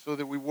so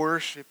that we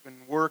worship and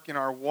work in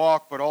our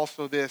walk, but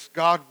also this.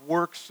 God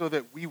works so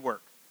that we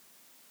work.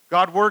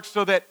 God works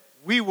so that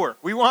we work.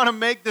 We want to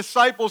make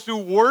disciples who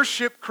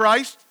worship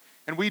Christ,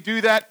 and we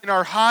do that in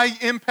our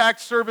high-impact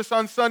service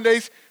on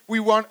Sundays. We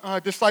want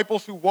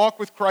disciples who walk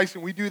with Christ,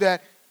 and we do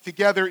that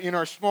together in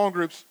our small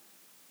groups.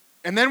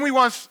 And then we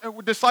want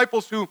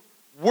disciples who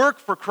work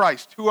for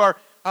Christ, who are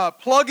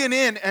plugging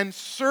in and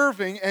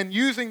serving and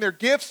using their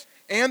gifts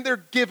and their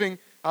giving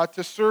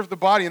to serve the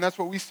body. And that's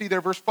what we see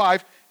there, verse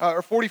 5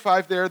 or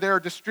 45 there. They are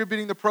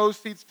distributing the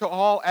proceeds to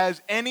all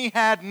as any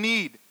had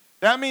need.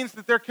 That means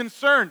that they're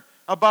concerned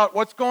about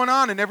what's going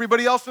on in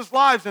everybody else's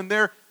lives, and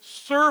they're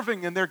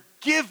serving and they're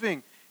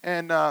giving.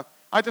 And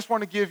I just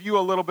want to give you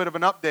a little bit of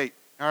an update.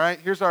 All right,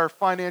 here's our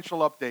financial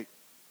update.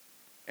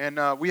 And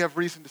we have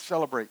reason to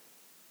celebrate.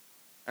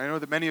 I know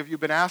that many of you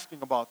have been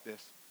asking about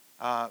this.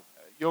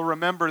 You'll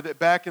remember that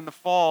back in the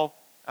fall,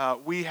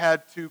 we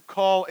had to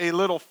call a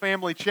little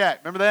family chat.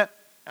 Remember that?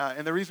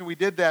 And the reason we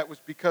did that was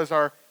because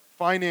our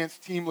finance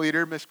team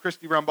leader, Miss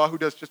Christy Rumbaugh, who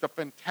does just a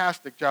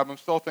fantastic job. I'm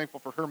so thankful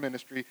for her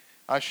ministry.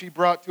 She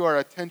brought to our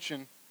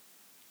attention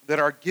that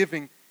our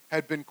giving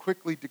had been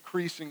quickly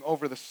decreasing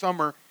over the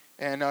summer,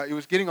 and it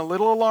was getting a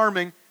little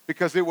alarming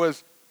because it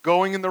was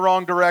going in the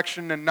wrong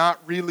direction and not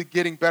really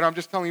getting better. I'm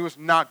just telling you, it was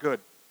not good.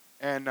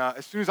 And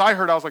as soon as I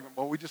heard, I was like,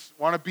 well, we just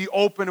want to be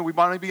open and we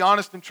want to be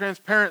honest and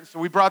transparent. So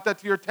we brought that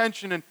to your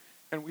attention,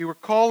 and we were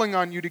calling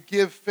on you to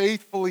give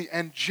faithfully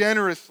and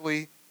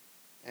generously.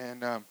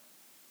 And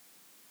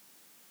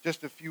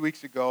just a few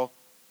weeks ago,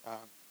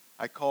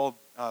 I called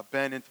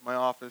Ben into my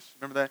office.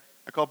 Remember that?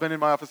 I called Ben in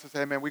my office and said,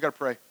 hey, man, we got to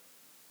pray.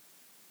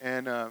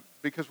 And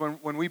because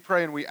when we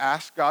pray and we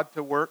ask God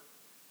to work,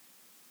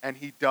 and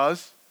he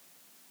does,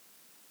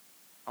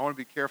 I want to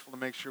be careful to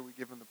make sure we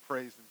give him the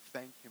praise and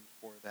thank him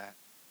for that.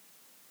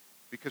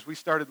 Because we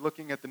started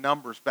looking at the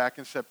numbers back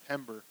in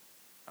September,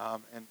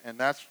 and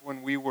that's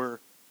when we were,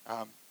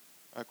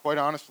 quite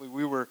honestly,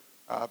 we were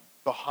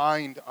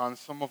behind on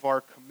some of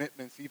our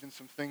commitments, even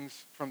some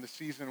things from the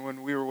season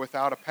when we were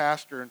without a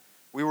pastor, and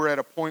we were at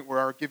a point where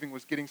our giving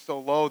was getting so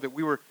low that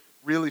we were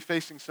really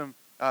facing some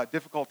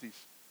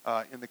difficulties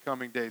in the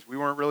coming days. We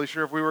weren't really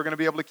sure if we were going to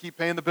be able to keep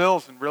paying the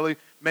bills and really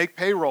make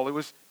payroll. It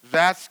was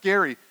that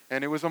scary,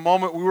 and it was a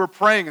moment we were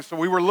praying, and so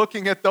we were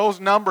looking at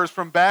those numbers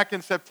from back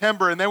in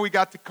September, and then we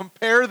got to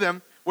compare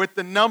them with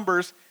the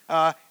numbers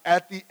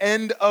at the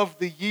end of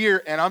the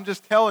year, and I'm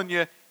just telling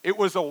you, it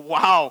was a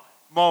wow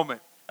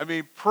moment. I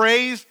mean,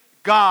 praise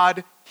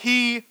God,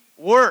 he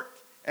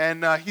worked,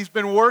 and he's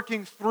been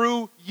working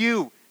through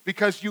you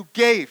because you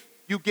gave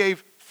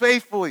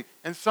faithfully,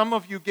 and some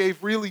of you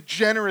gave really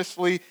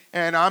generously,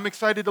 and I'm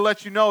excited to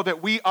let you know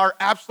that we are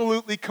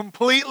absolutely,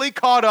 completely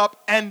caught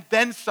up and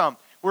then some.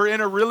 We're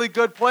in a really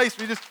good place.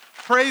 We just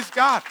praise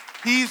God.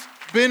 He's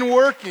been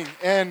working,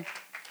 and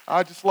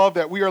I just love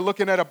that. We are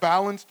looking at a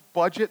balanced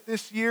budget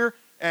this year,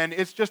 and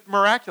it's just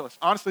miraculous.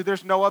 Honestly,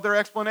 there's no other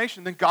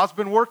explanation than God's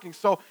been working.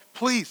 So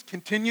please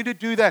continue to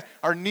do that.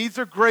 Our needs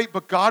are great,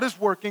 but God is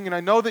working, and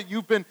I know that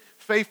you've been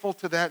faithful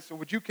to that, so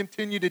would you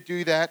continue to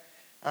do that?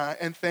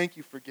 And thank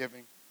you for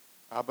giving.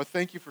 But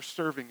thank you for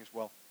serving as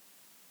well.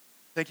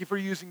 Thank you for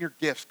using your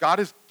gifts. God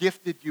has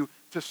gifted you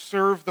to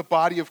serve the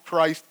body of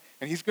Christ,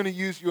 and he's going to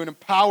use you and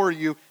empower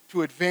you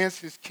to advance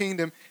his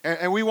kingdom.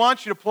 And we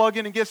want you to plug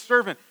in and get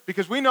serving,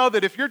 because we know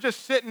that if you're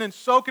just sitting and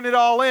soaking it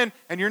all in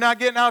and you're not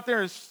getting out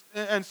there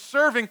and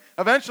serving,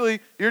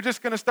 eventually you're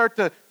just going to start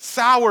to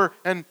sour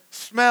and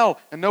smell,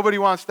 and nobody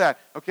wants that.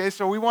 Okay,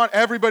 so we want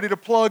everybody to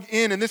plug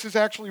in, and this is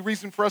actually a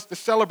reason for us to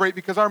celebrate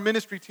because our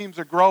ministry teams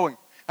are growing.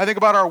 I think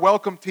about our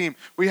welcome team.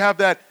 We have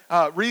that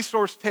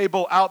resource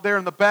table out there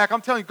in the back.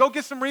 I'm telling you, go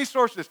get some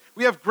resources.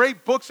 We have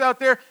great books out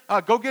there.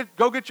 Go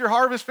get your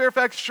Harvest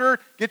Fairfax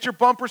shirt. Get your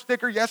bumper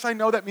sticker. Yes, I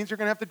know that means you're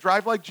going to have to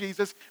drive like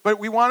Jesus, but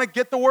we want to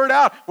get the word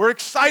out. We're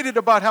excited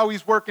about how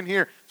he's working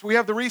here. So we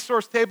have the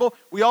resource table.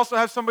 We also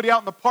have somebody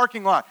out in the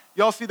parking lot.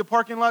 Y'all see the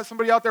parking lot?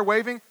 Somebody out there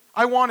waving?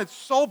 I wanted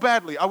so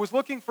badly. I was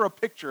looking for a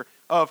picture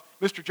of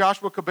Mr.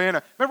 Joshua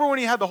Cabana. Remember when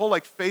he had the whole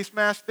face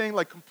mask thing,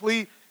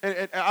 complete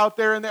and out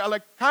there, and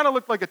kind of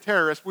looked like a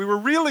terrorist. We were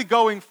really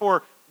going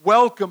for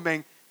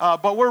welcoming,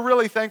 but we're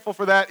really thankful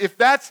for that. If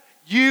that's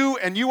you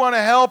and you want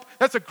to help,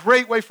 that's a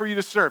great way for you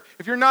to serve.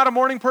 If you're not a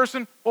morning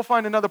person, we'll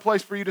find another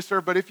place for you to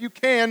serve. But if you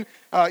can,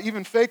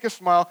 even fake a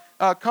smile,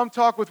 come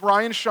talk with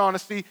Ryan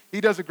Shaughnessy. He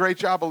does a great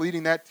job of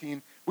leading that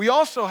team. We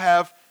also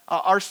have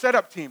our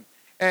setup team.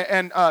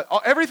 And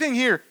everything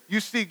here you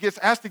see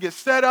has to get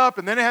set up,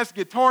 and then it has to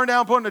get torn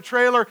down, put in a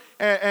trailer,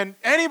 and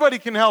anybody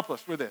can help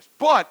us with this.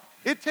 But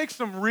It takes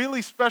some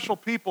really special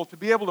people to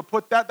be able to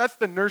put that. That's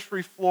the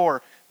nursery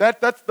floor.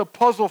 That's the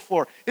puzzle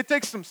floor. It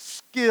takes some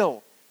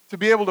skill to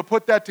be able to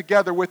put that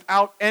together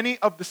without any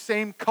of the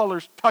same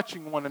colors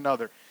touching one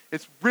another.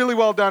 It's really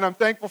well done. I'm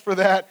thankful for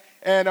that.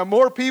 And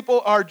more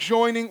people are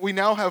joining. We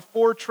now have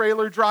 4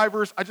 trailer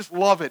drivers. I just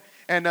love it.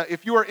 And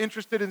if you are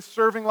interested in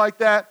serving like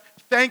that,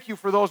 thank you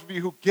for those of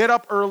you who get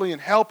up early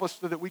and help us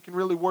so that we can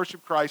really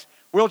worship Christ.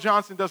 Will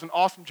Johnson does an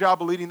awesome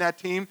job of leading that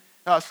team.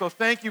 So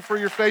thank you for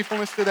your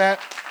faithfulness to that.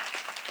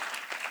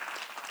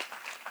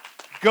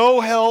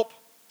 Go help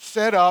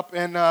set up.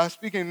 And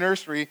speaking of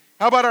nursery,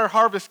 how about our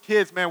Harvest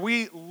kids? Man,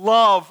 we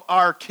love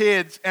our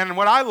kids. And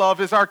what I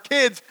love is our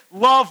kids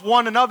love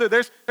one another.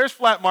 There's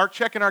Flat Mark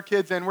checking our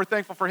kids in. We're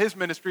thankful for his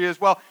ministry as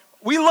well.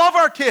 We love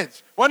our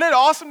kids. Wasn't it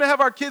awesome to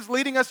have our kids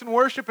leading us in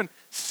worship and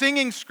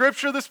singing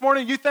scripture this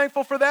morning? You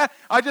thankful for that?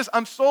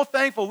 I'm so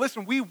thankful.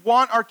 Listen, we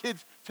want our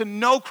kids to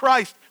know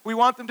Christ. We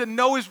want them to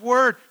know His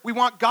Word. We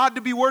want God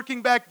to be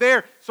working back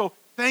there. So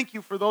thank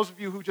you for those of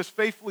you who just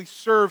faithfully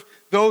serve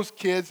those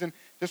kids. And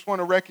just want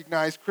to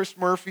recognize Chris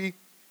Murphy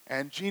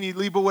and Jeannie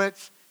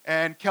Leibowitz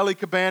and Kelly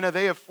Cabana.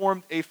 They have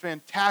formed a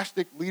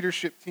fantastic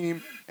leadership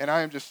team, and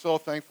I am just so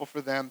thankful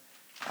for them.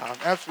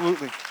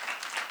 Absolutely.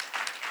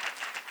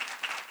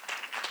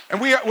 And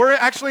we're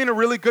actually in a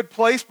really good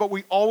place, but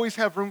we always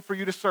have room for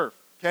you to serve,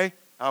 okay?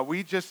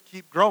 We just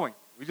keep growing.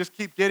 We just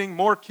keep getting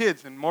more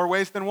kids in more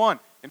ways than one.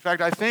 In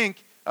fact, I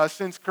think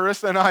since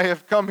Carissa and I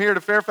have come here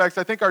to Fairfax,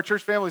 I think our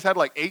church family's had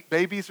like 8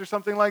 babies or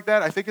something like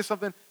that. I think it's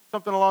something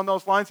along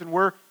those lines, and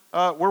we're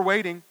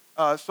waiting.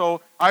 So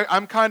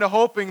I'm kind of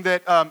hoping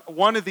that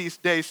one of these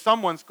days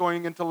someone's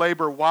going into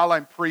labor while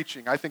I'm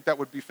preaching. I think that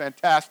would be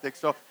fantastic.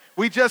 So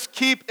we just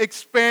keep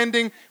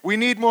expanding. We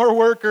need more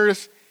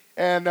workers.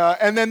 And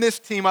then this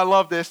team, I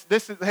love this.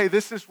 This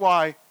is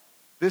why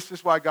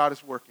God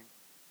is working.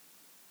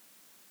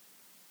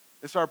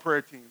 It's our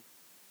prayer team.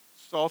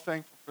 So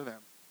thankful for them.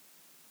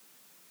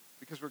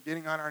 Because we're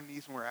getting on our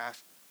knees and we're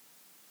asking.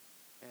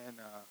 And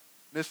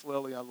Miss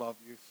Lily, I love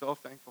you. So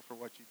thankful for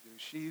what you do.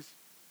 She's,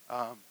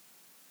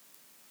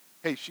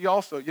 she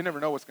also, you never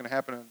know what's going to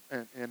happen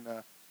in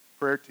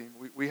prayer team.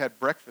 We had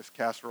breakfast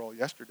casserole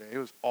yesterday. It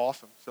was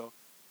awesome. So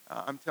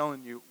I'm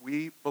telling you,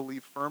 we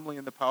believe firmly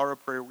in the power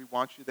of prayer. We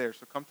want you there.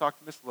 So come talk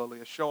to Miss Lily.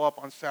 Show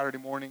up on Saturday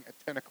morning at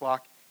 10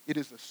 o'clock. It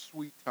is a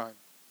sweet time.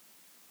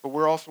 But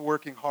we're also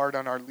working hard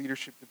on our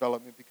leadership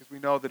development because we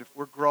know that if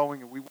we're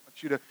growing and we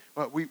want you to,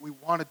 we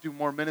want to do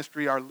more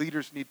ministry, our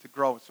leaders need to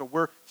grow. So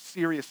we're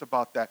serious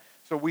about that.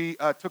 So we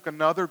took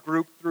another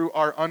group through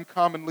our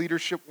Uncommon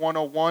Leadership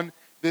 101.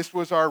 This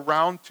was our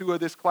round 2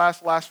 of this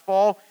class last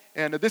fall.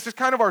 And this is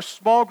kind of our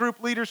small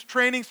group leaders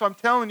training. So I'm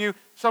telling you,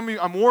 some of you,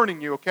 I'm warning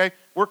you, okay?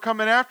 We're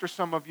coming after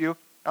some of you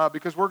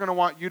because we're going to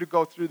want you to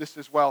go through this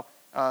as well.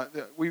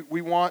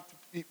 We want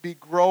to be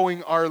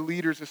growing our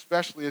leaders,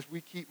 especially as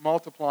we keep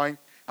multiplying.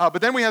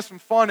 But then we have some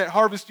fun at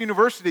Harvest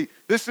University.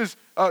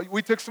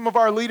 We took some of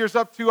our leaders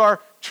up to our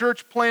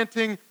church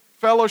planting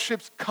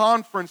fellowships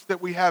conference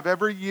that we have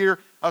every year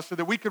so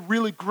that we could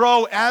really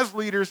grow as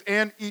leaders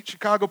and eat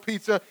Chicago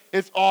pizza.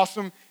 It's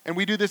awesome. And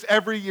we do this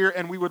every year,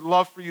 and we would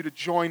love for you to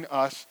join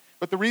us.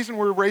 But the reason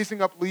we're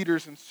raising up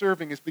leaders and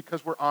serving is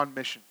because we're on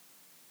mission.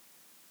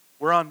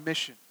 We're on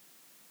mission.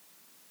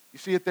 You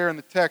see it there in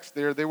the text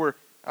there. They were...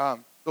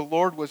 the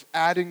Lord was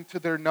adding to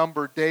their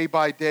number day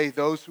by day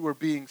those who were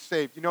being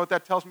saved. You know what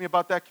that tells me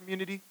about that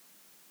community?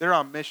 They're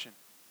on mission.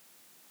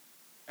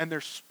 And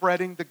they're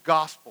spreading the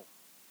gospel.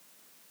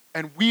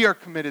 And we are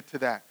committed to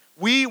that.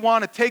 We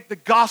want to take the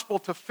gospel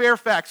to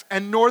Fairfax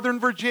and Northern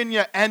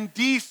Virginia and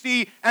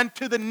D.C. and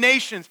to the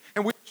nations.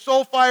 And we're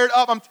so fired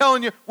up. I'm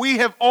telling you, we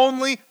have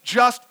only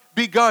just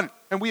begun.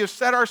 And we have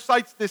set our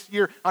sights this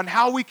year on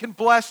how we can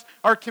bless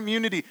our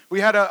community.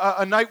 We had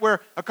a night where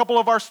a couple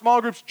of our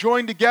small groups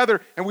joined together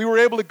and we were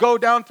able to go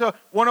down to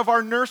one of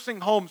our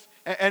nursing homes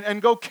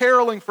and go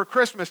caroling for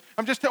Christmas.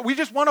 We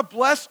just want to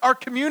bless our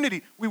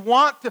community. We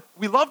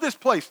love this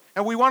place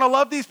and we want to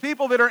love these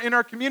people that are in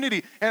our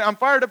community. And I'm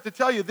fired up to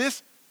tell you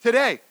this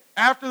today.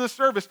 After the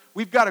service,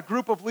 we've got a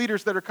group of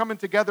leaders that are coming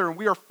together and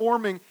we are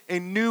forming a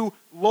new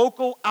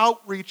local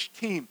outreach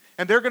team.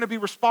 And they're going to be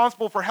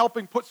responsible for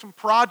helping put some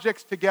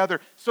projects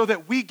together so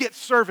that we get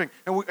serving.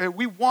 And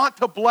we want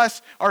to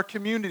bless our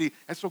community.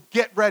 And so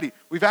get ready.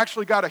 We've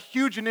actually got a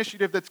huge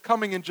initiative that's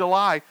coming in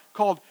July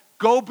called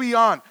Go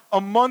Beyond, a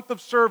month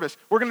of service.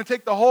 We're going to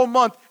take the whole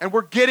month and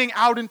we're getting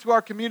out into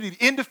our community,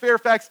 into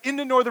Fairfax,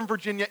 into Northern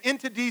Virginia,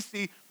 into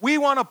D.C. We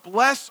want to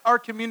bless our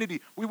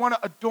community. We want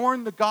to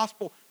adorn the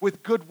gospel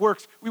with good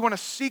works. We want to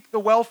seek the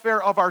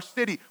welfare of our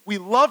city. We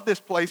love this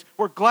place.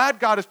 We're glad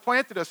God has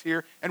planted us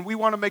here and we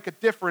want to make a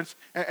difference.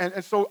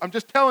 And so I'm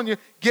just telling you,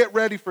 get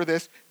ready for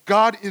this.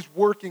 God is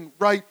working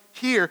right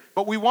here,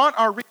 but we want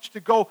our reach to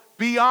go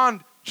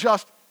beyond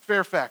just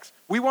Fairfax.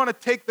 We want to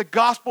take the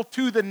gospel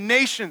to the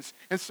nations,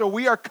 and so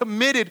we are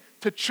committed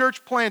to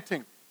church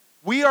planting.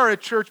 We are a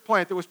church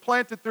plant that was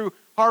planted through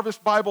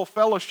Harvest Bible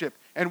Fellowship,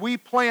 and we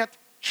plant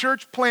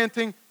church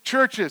planting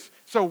churches.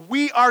 So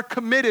we are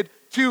committed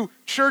to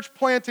church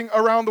planting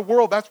around the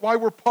world. That's why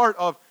we're part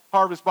of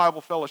Harvest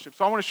Bible Fellowship.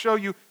 So I want to show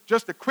you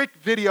just a quick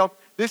video.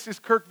 This is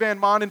Kirk Van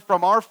Manen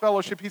from our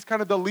fellowship. He's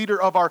kind of the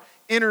leader of our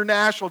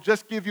international.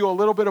 Just give you a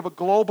little bit of a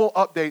global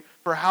update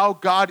for how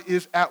God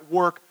is at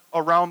work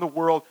around the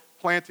world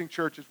planting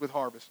churches with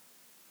Harvest.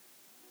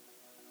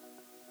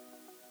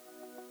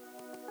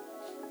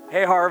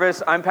 Hey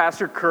Harvest, I'm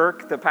Pastor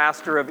Kirk, the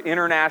pastor of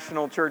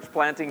International Church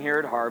Planting here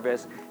at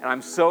Harvest, and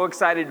I'm so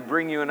excited to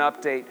bring you an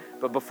update.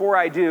 But before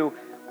I do,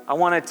 I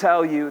want to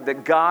tell you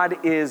that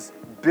God is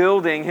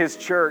building His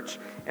church.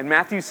 And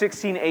Matthew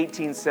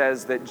 16:18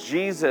 says that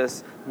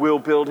Jesus will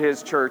build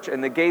His church,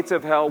 and the gates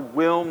of hell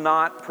will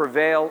not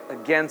prevail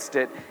against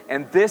it.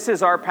 And this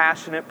is our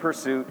passionate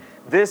pursuit.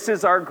 This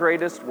is our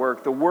greatest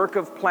work, the work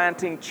of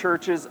planting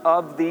churches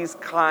of these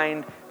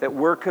kind that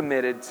we're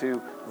committed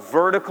to,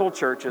 vertical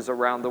churches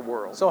around the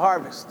world. So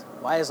Harvest,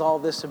 why is all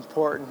this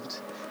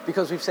important?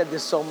 Because we've said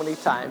this so many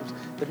times.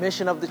 The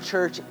mission of the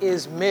church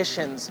is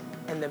missions,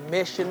 and the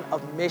mission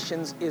of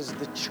missions is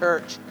the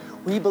church.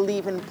 We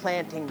believe in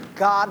planting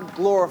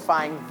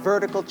God-glorifying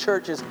vertical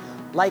churches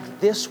like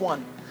this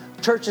one.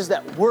 Churches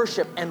that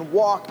worship and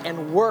walk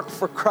and work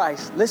for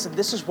Christ. Listen,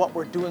 this is what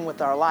we're doing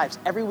with our lives.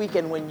 Every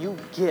weekend when you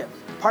give,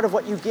 part of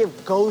what you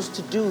give goes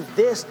to do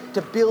this,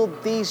 to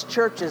build these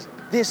churches.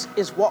 This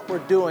is what we're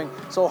doing.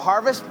 So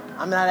Harvest,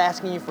 I'm not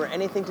asking you for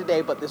anything today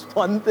but this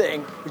one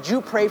thing. Would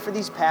you pray for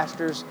these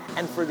pastors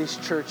and for these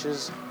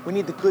churches? We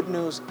need the good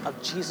news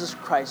of Jesus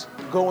Christ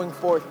going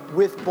forth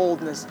with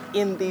boldness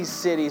in these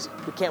cities.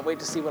 We can't wait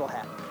to see what'll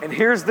happen. And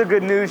here's the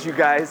good news, you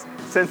guys.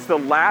 Since the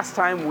last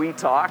time we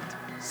talked,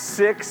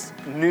 6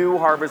 new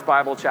Harvest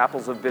Bible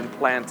Chapels have been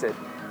planted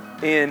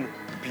in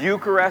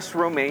Bucharest,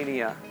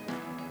 Romania,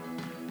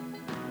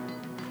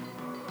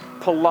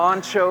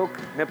 Palanchok,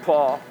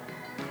 Nepal,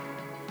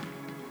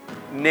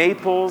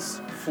 Naples,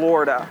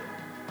 Florida,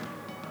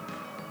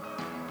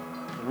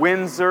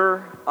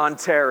 Windsor,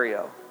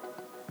 Ontario,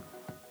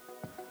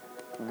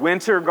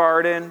 Winter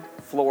Garden,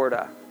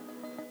 Florida,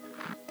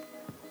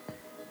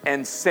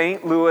 and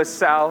St. Louis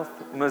South,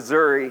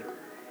 Missouri.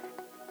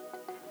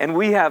 And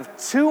we have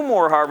 2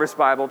 more Harvest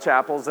Bible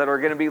Chapels that are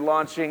going to be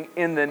launching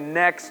in the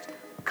next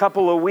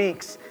couple of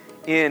weeks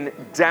in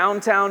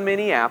downtown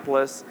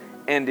Minneapolis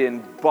and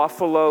in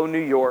Buffalo, New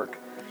York.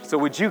 So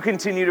would you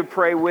continue to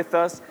pray with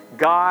us?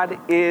 God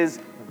is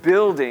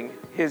building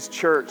His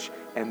church,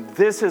 and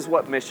this is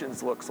what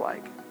missions looks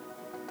like.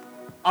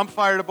 I'm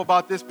fired up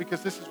about this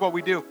because this is what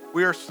we do.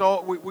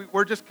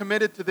 We're just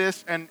committed to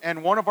this,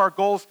 and one of our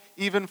goals,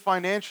 even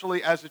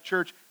financially as a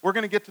church, we're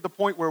going to get to the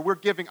point where we're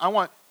giving.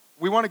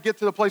 We want to get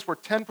to the place where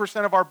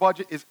 10% of our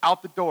budget is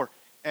out the door.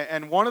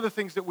 And one of the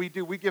things that we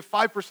do, we give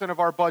 5%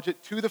 of our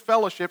budget to the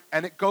fellowship,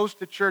 and it goes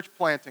to church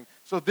planting.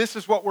 So this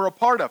is what we're a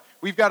part of.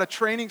 We've got a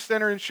training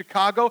center in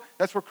Chicago.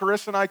 That's where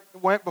Carissa and I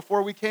went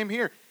before we came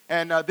here.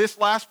 And this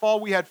last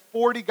fall, we had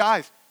 40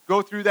 guys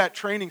go through that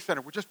training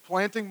center. We're just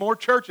planting more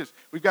churches.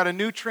 We've got a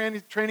new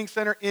training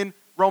center in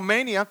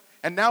Romania.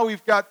 And now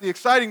we've got the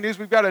exciting news.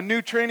 We've got a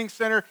new training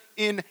center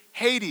in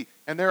Haiti.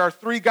 And there are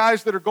 3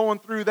 guys that are going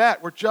through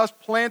that. We're just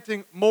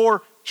planting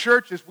more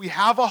churches. We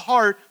have a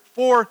heart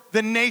for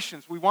the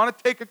nations. We want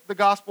to take the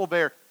gospel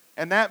there.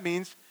 And that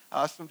means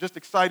some just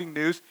exciting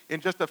news.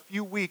 In just a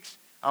few weeks,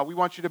 we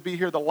want you to be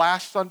here the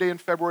last Sunday in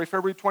February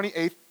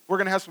 28th. We're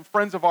going to have some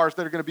friends of ours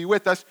that are going to be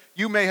with us.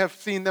 You may have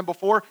seen them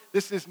before.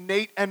 This is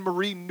Nate and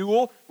Marie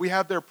Newell. We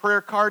have their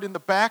prayer card in the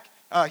back.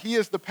 He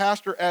is the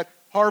pastor at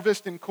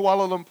Harvest in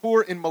Kuala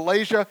Lumpur in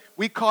Malaysia.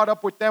 We caught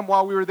up with them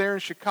while we were there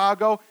in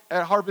Chicago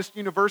at Harvest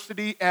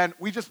University, and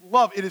we just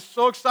love it. Is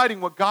so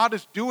exciting what God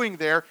is doing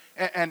there,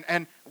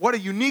 and what a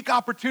unique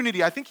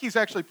opportunity. I think he's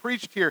actually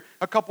preached here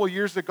a couple of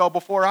years ago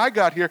before I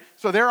got here.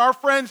 So they're our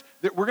friends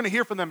that we're going to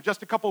hear from them in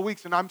just a couple of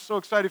weeks, and I'm so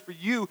excited for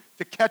you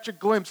to catch a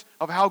glimpse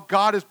of how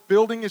God is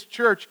building His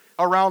church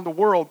around the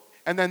world.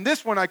 And then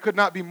this one I could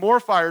not be more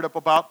fired up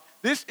about.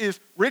 This is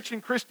Rich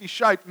and Christy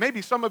Scheib.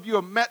 Maybe some of you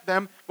have met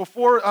them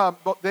before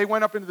they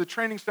went up into the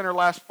training center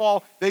last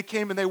fall. They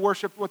came and they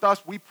worshiped with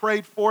us. We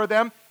prayed for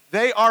them.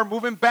 They are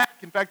moving back.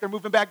 In fact, they're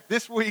moving back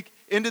this week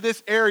into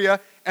this area.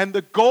 And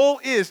the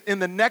goal is in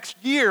the next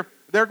year,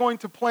 they're going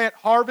to plant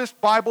Harvest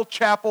Bible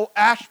Chapel,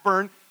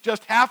 Ashburn,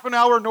 just half an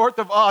hour north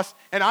of us.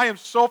 And I am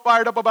so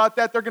fired up about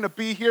that. They're going to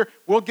be here.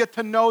 We'll get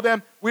to know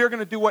them. We are going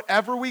to do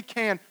whatever we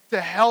can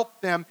to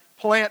help them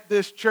plant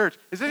this church.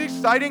 Is it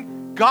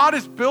exciting? God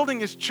is building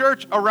His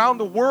church around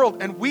the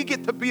world, and we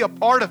get to be a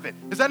part of it.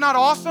 Is that not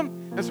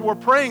awesome? And so we're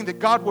praying that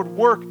God would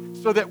work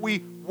so that we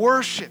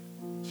worship,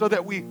 so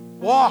that we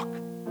walk,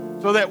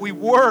 so that we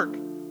work.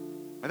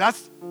 And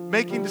that's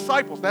making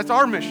disciples. That's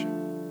our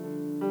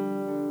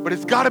mission. But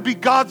it's got to be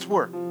God's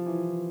work.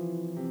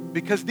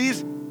 Because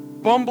these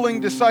bumbling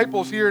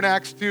disciples here in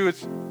Acts 2,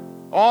 it's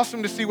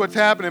awesome to see what's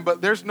happening,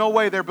 but there's no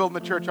way they're building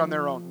the church on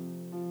their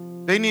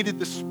own. They needed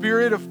the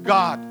Spirit of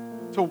God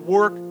to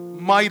work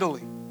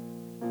mightily.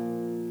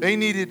 They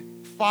needed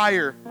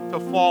fire to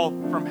fall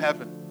from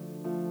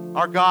heaven.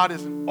 Our God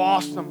is an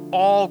awesome,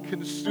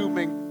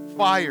 all-consuming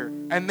fire,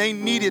 and they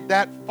needed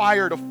that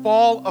fire to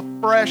fall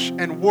afresh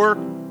and work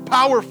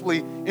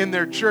powerfully in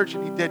their church,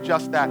 and he did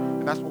just that.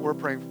 And that's what we're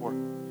praying for.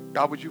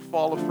 God, would you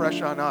fall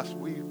afresh on us?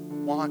 We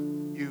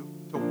want you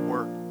to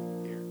work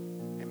here.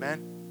 Amen?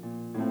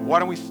 Why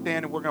don't we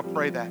stand and we're going to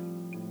pray that.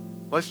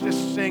 Let's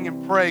just sing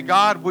and pray.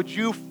 God, would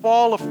you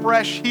fall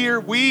afresh here?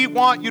 We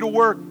want you to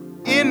work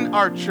in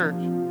our church.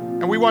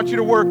 And we want you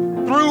to work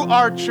through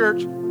our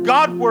church.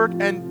 God, work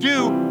and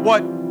do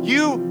what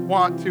you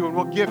want to. And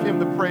we'll give him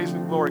the praise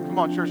and glory. Come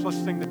on, church, let's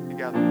sing this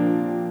together.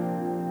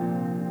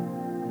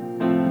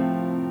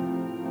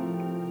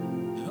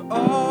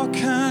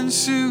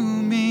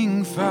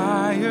 All-consuming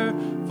fire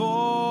for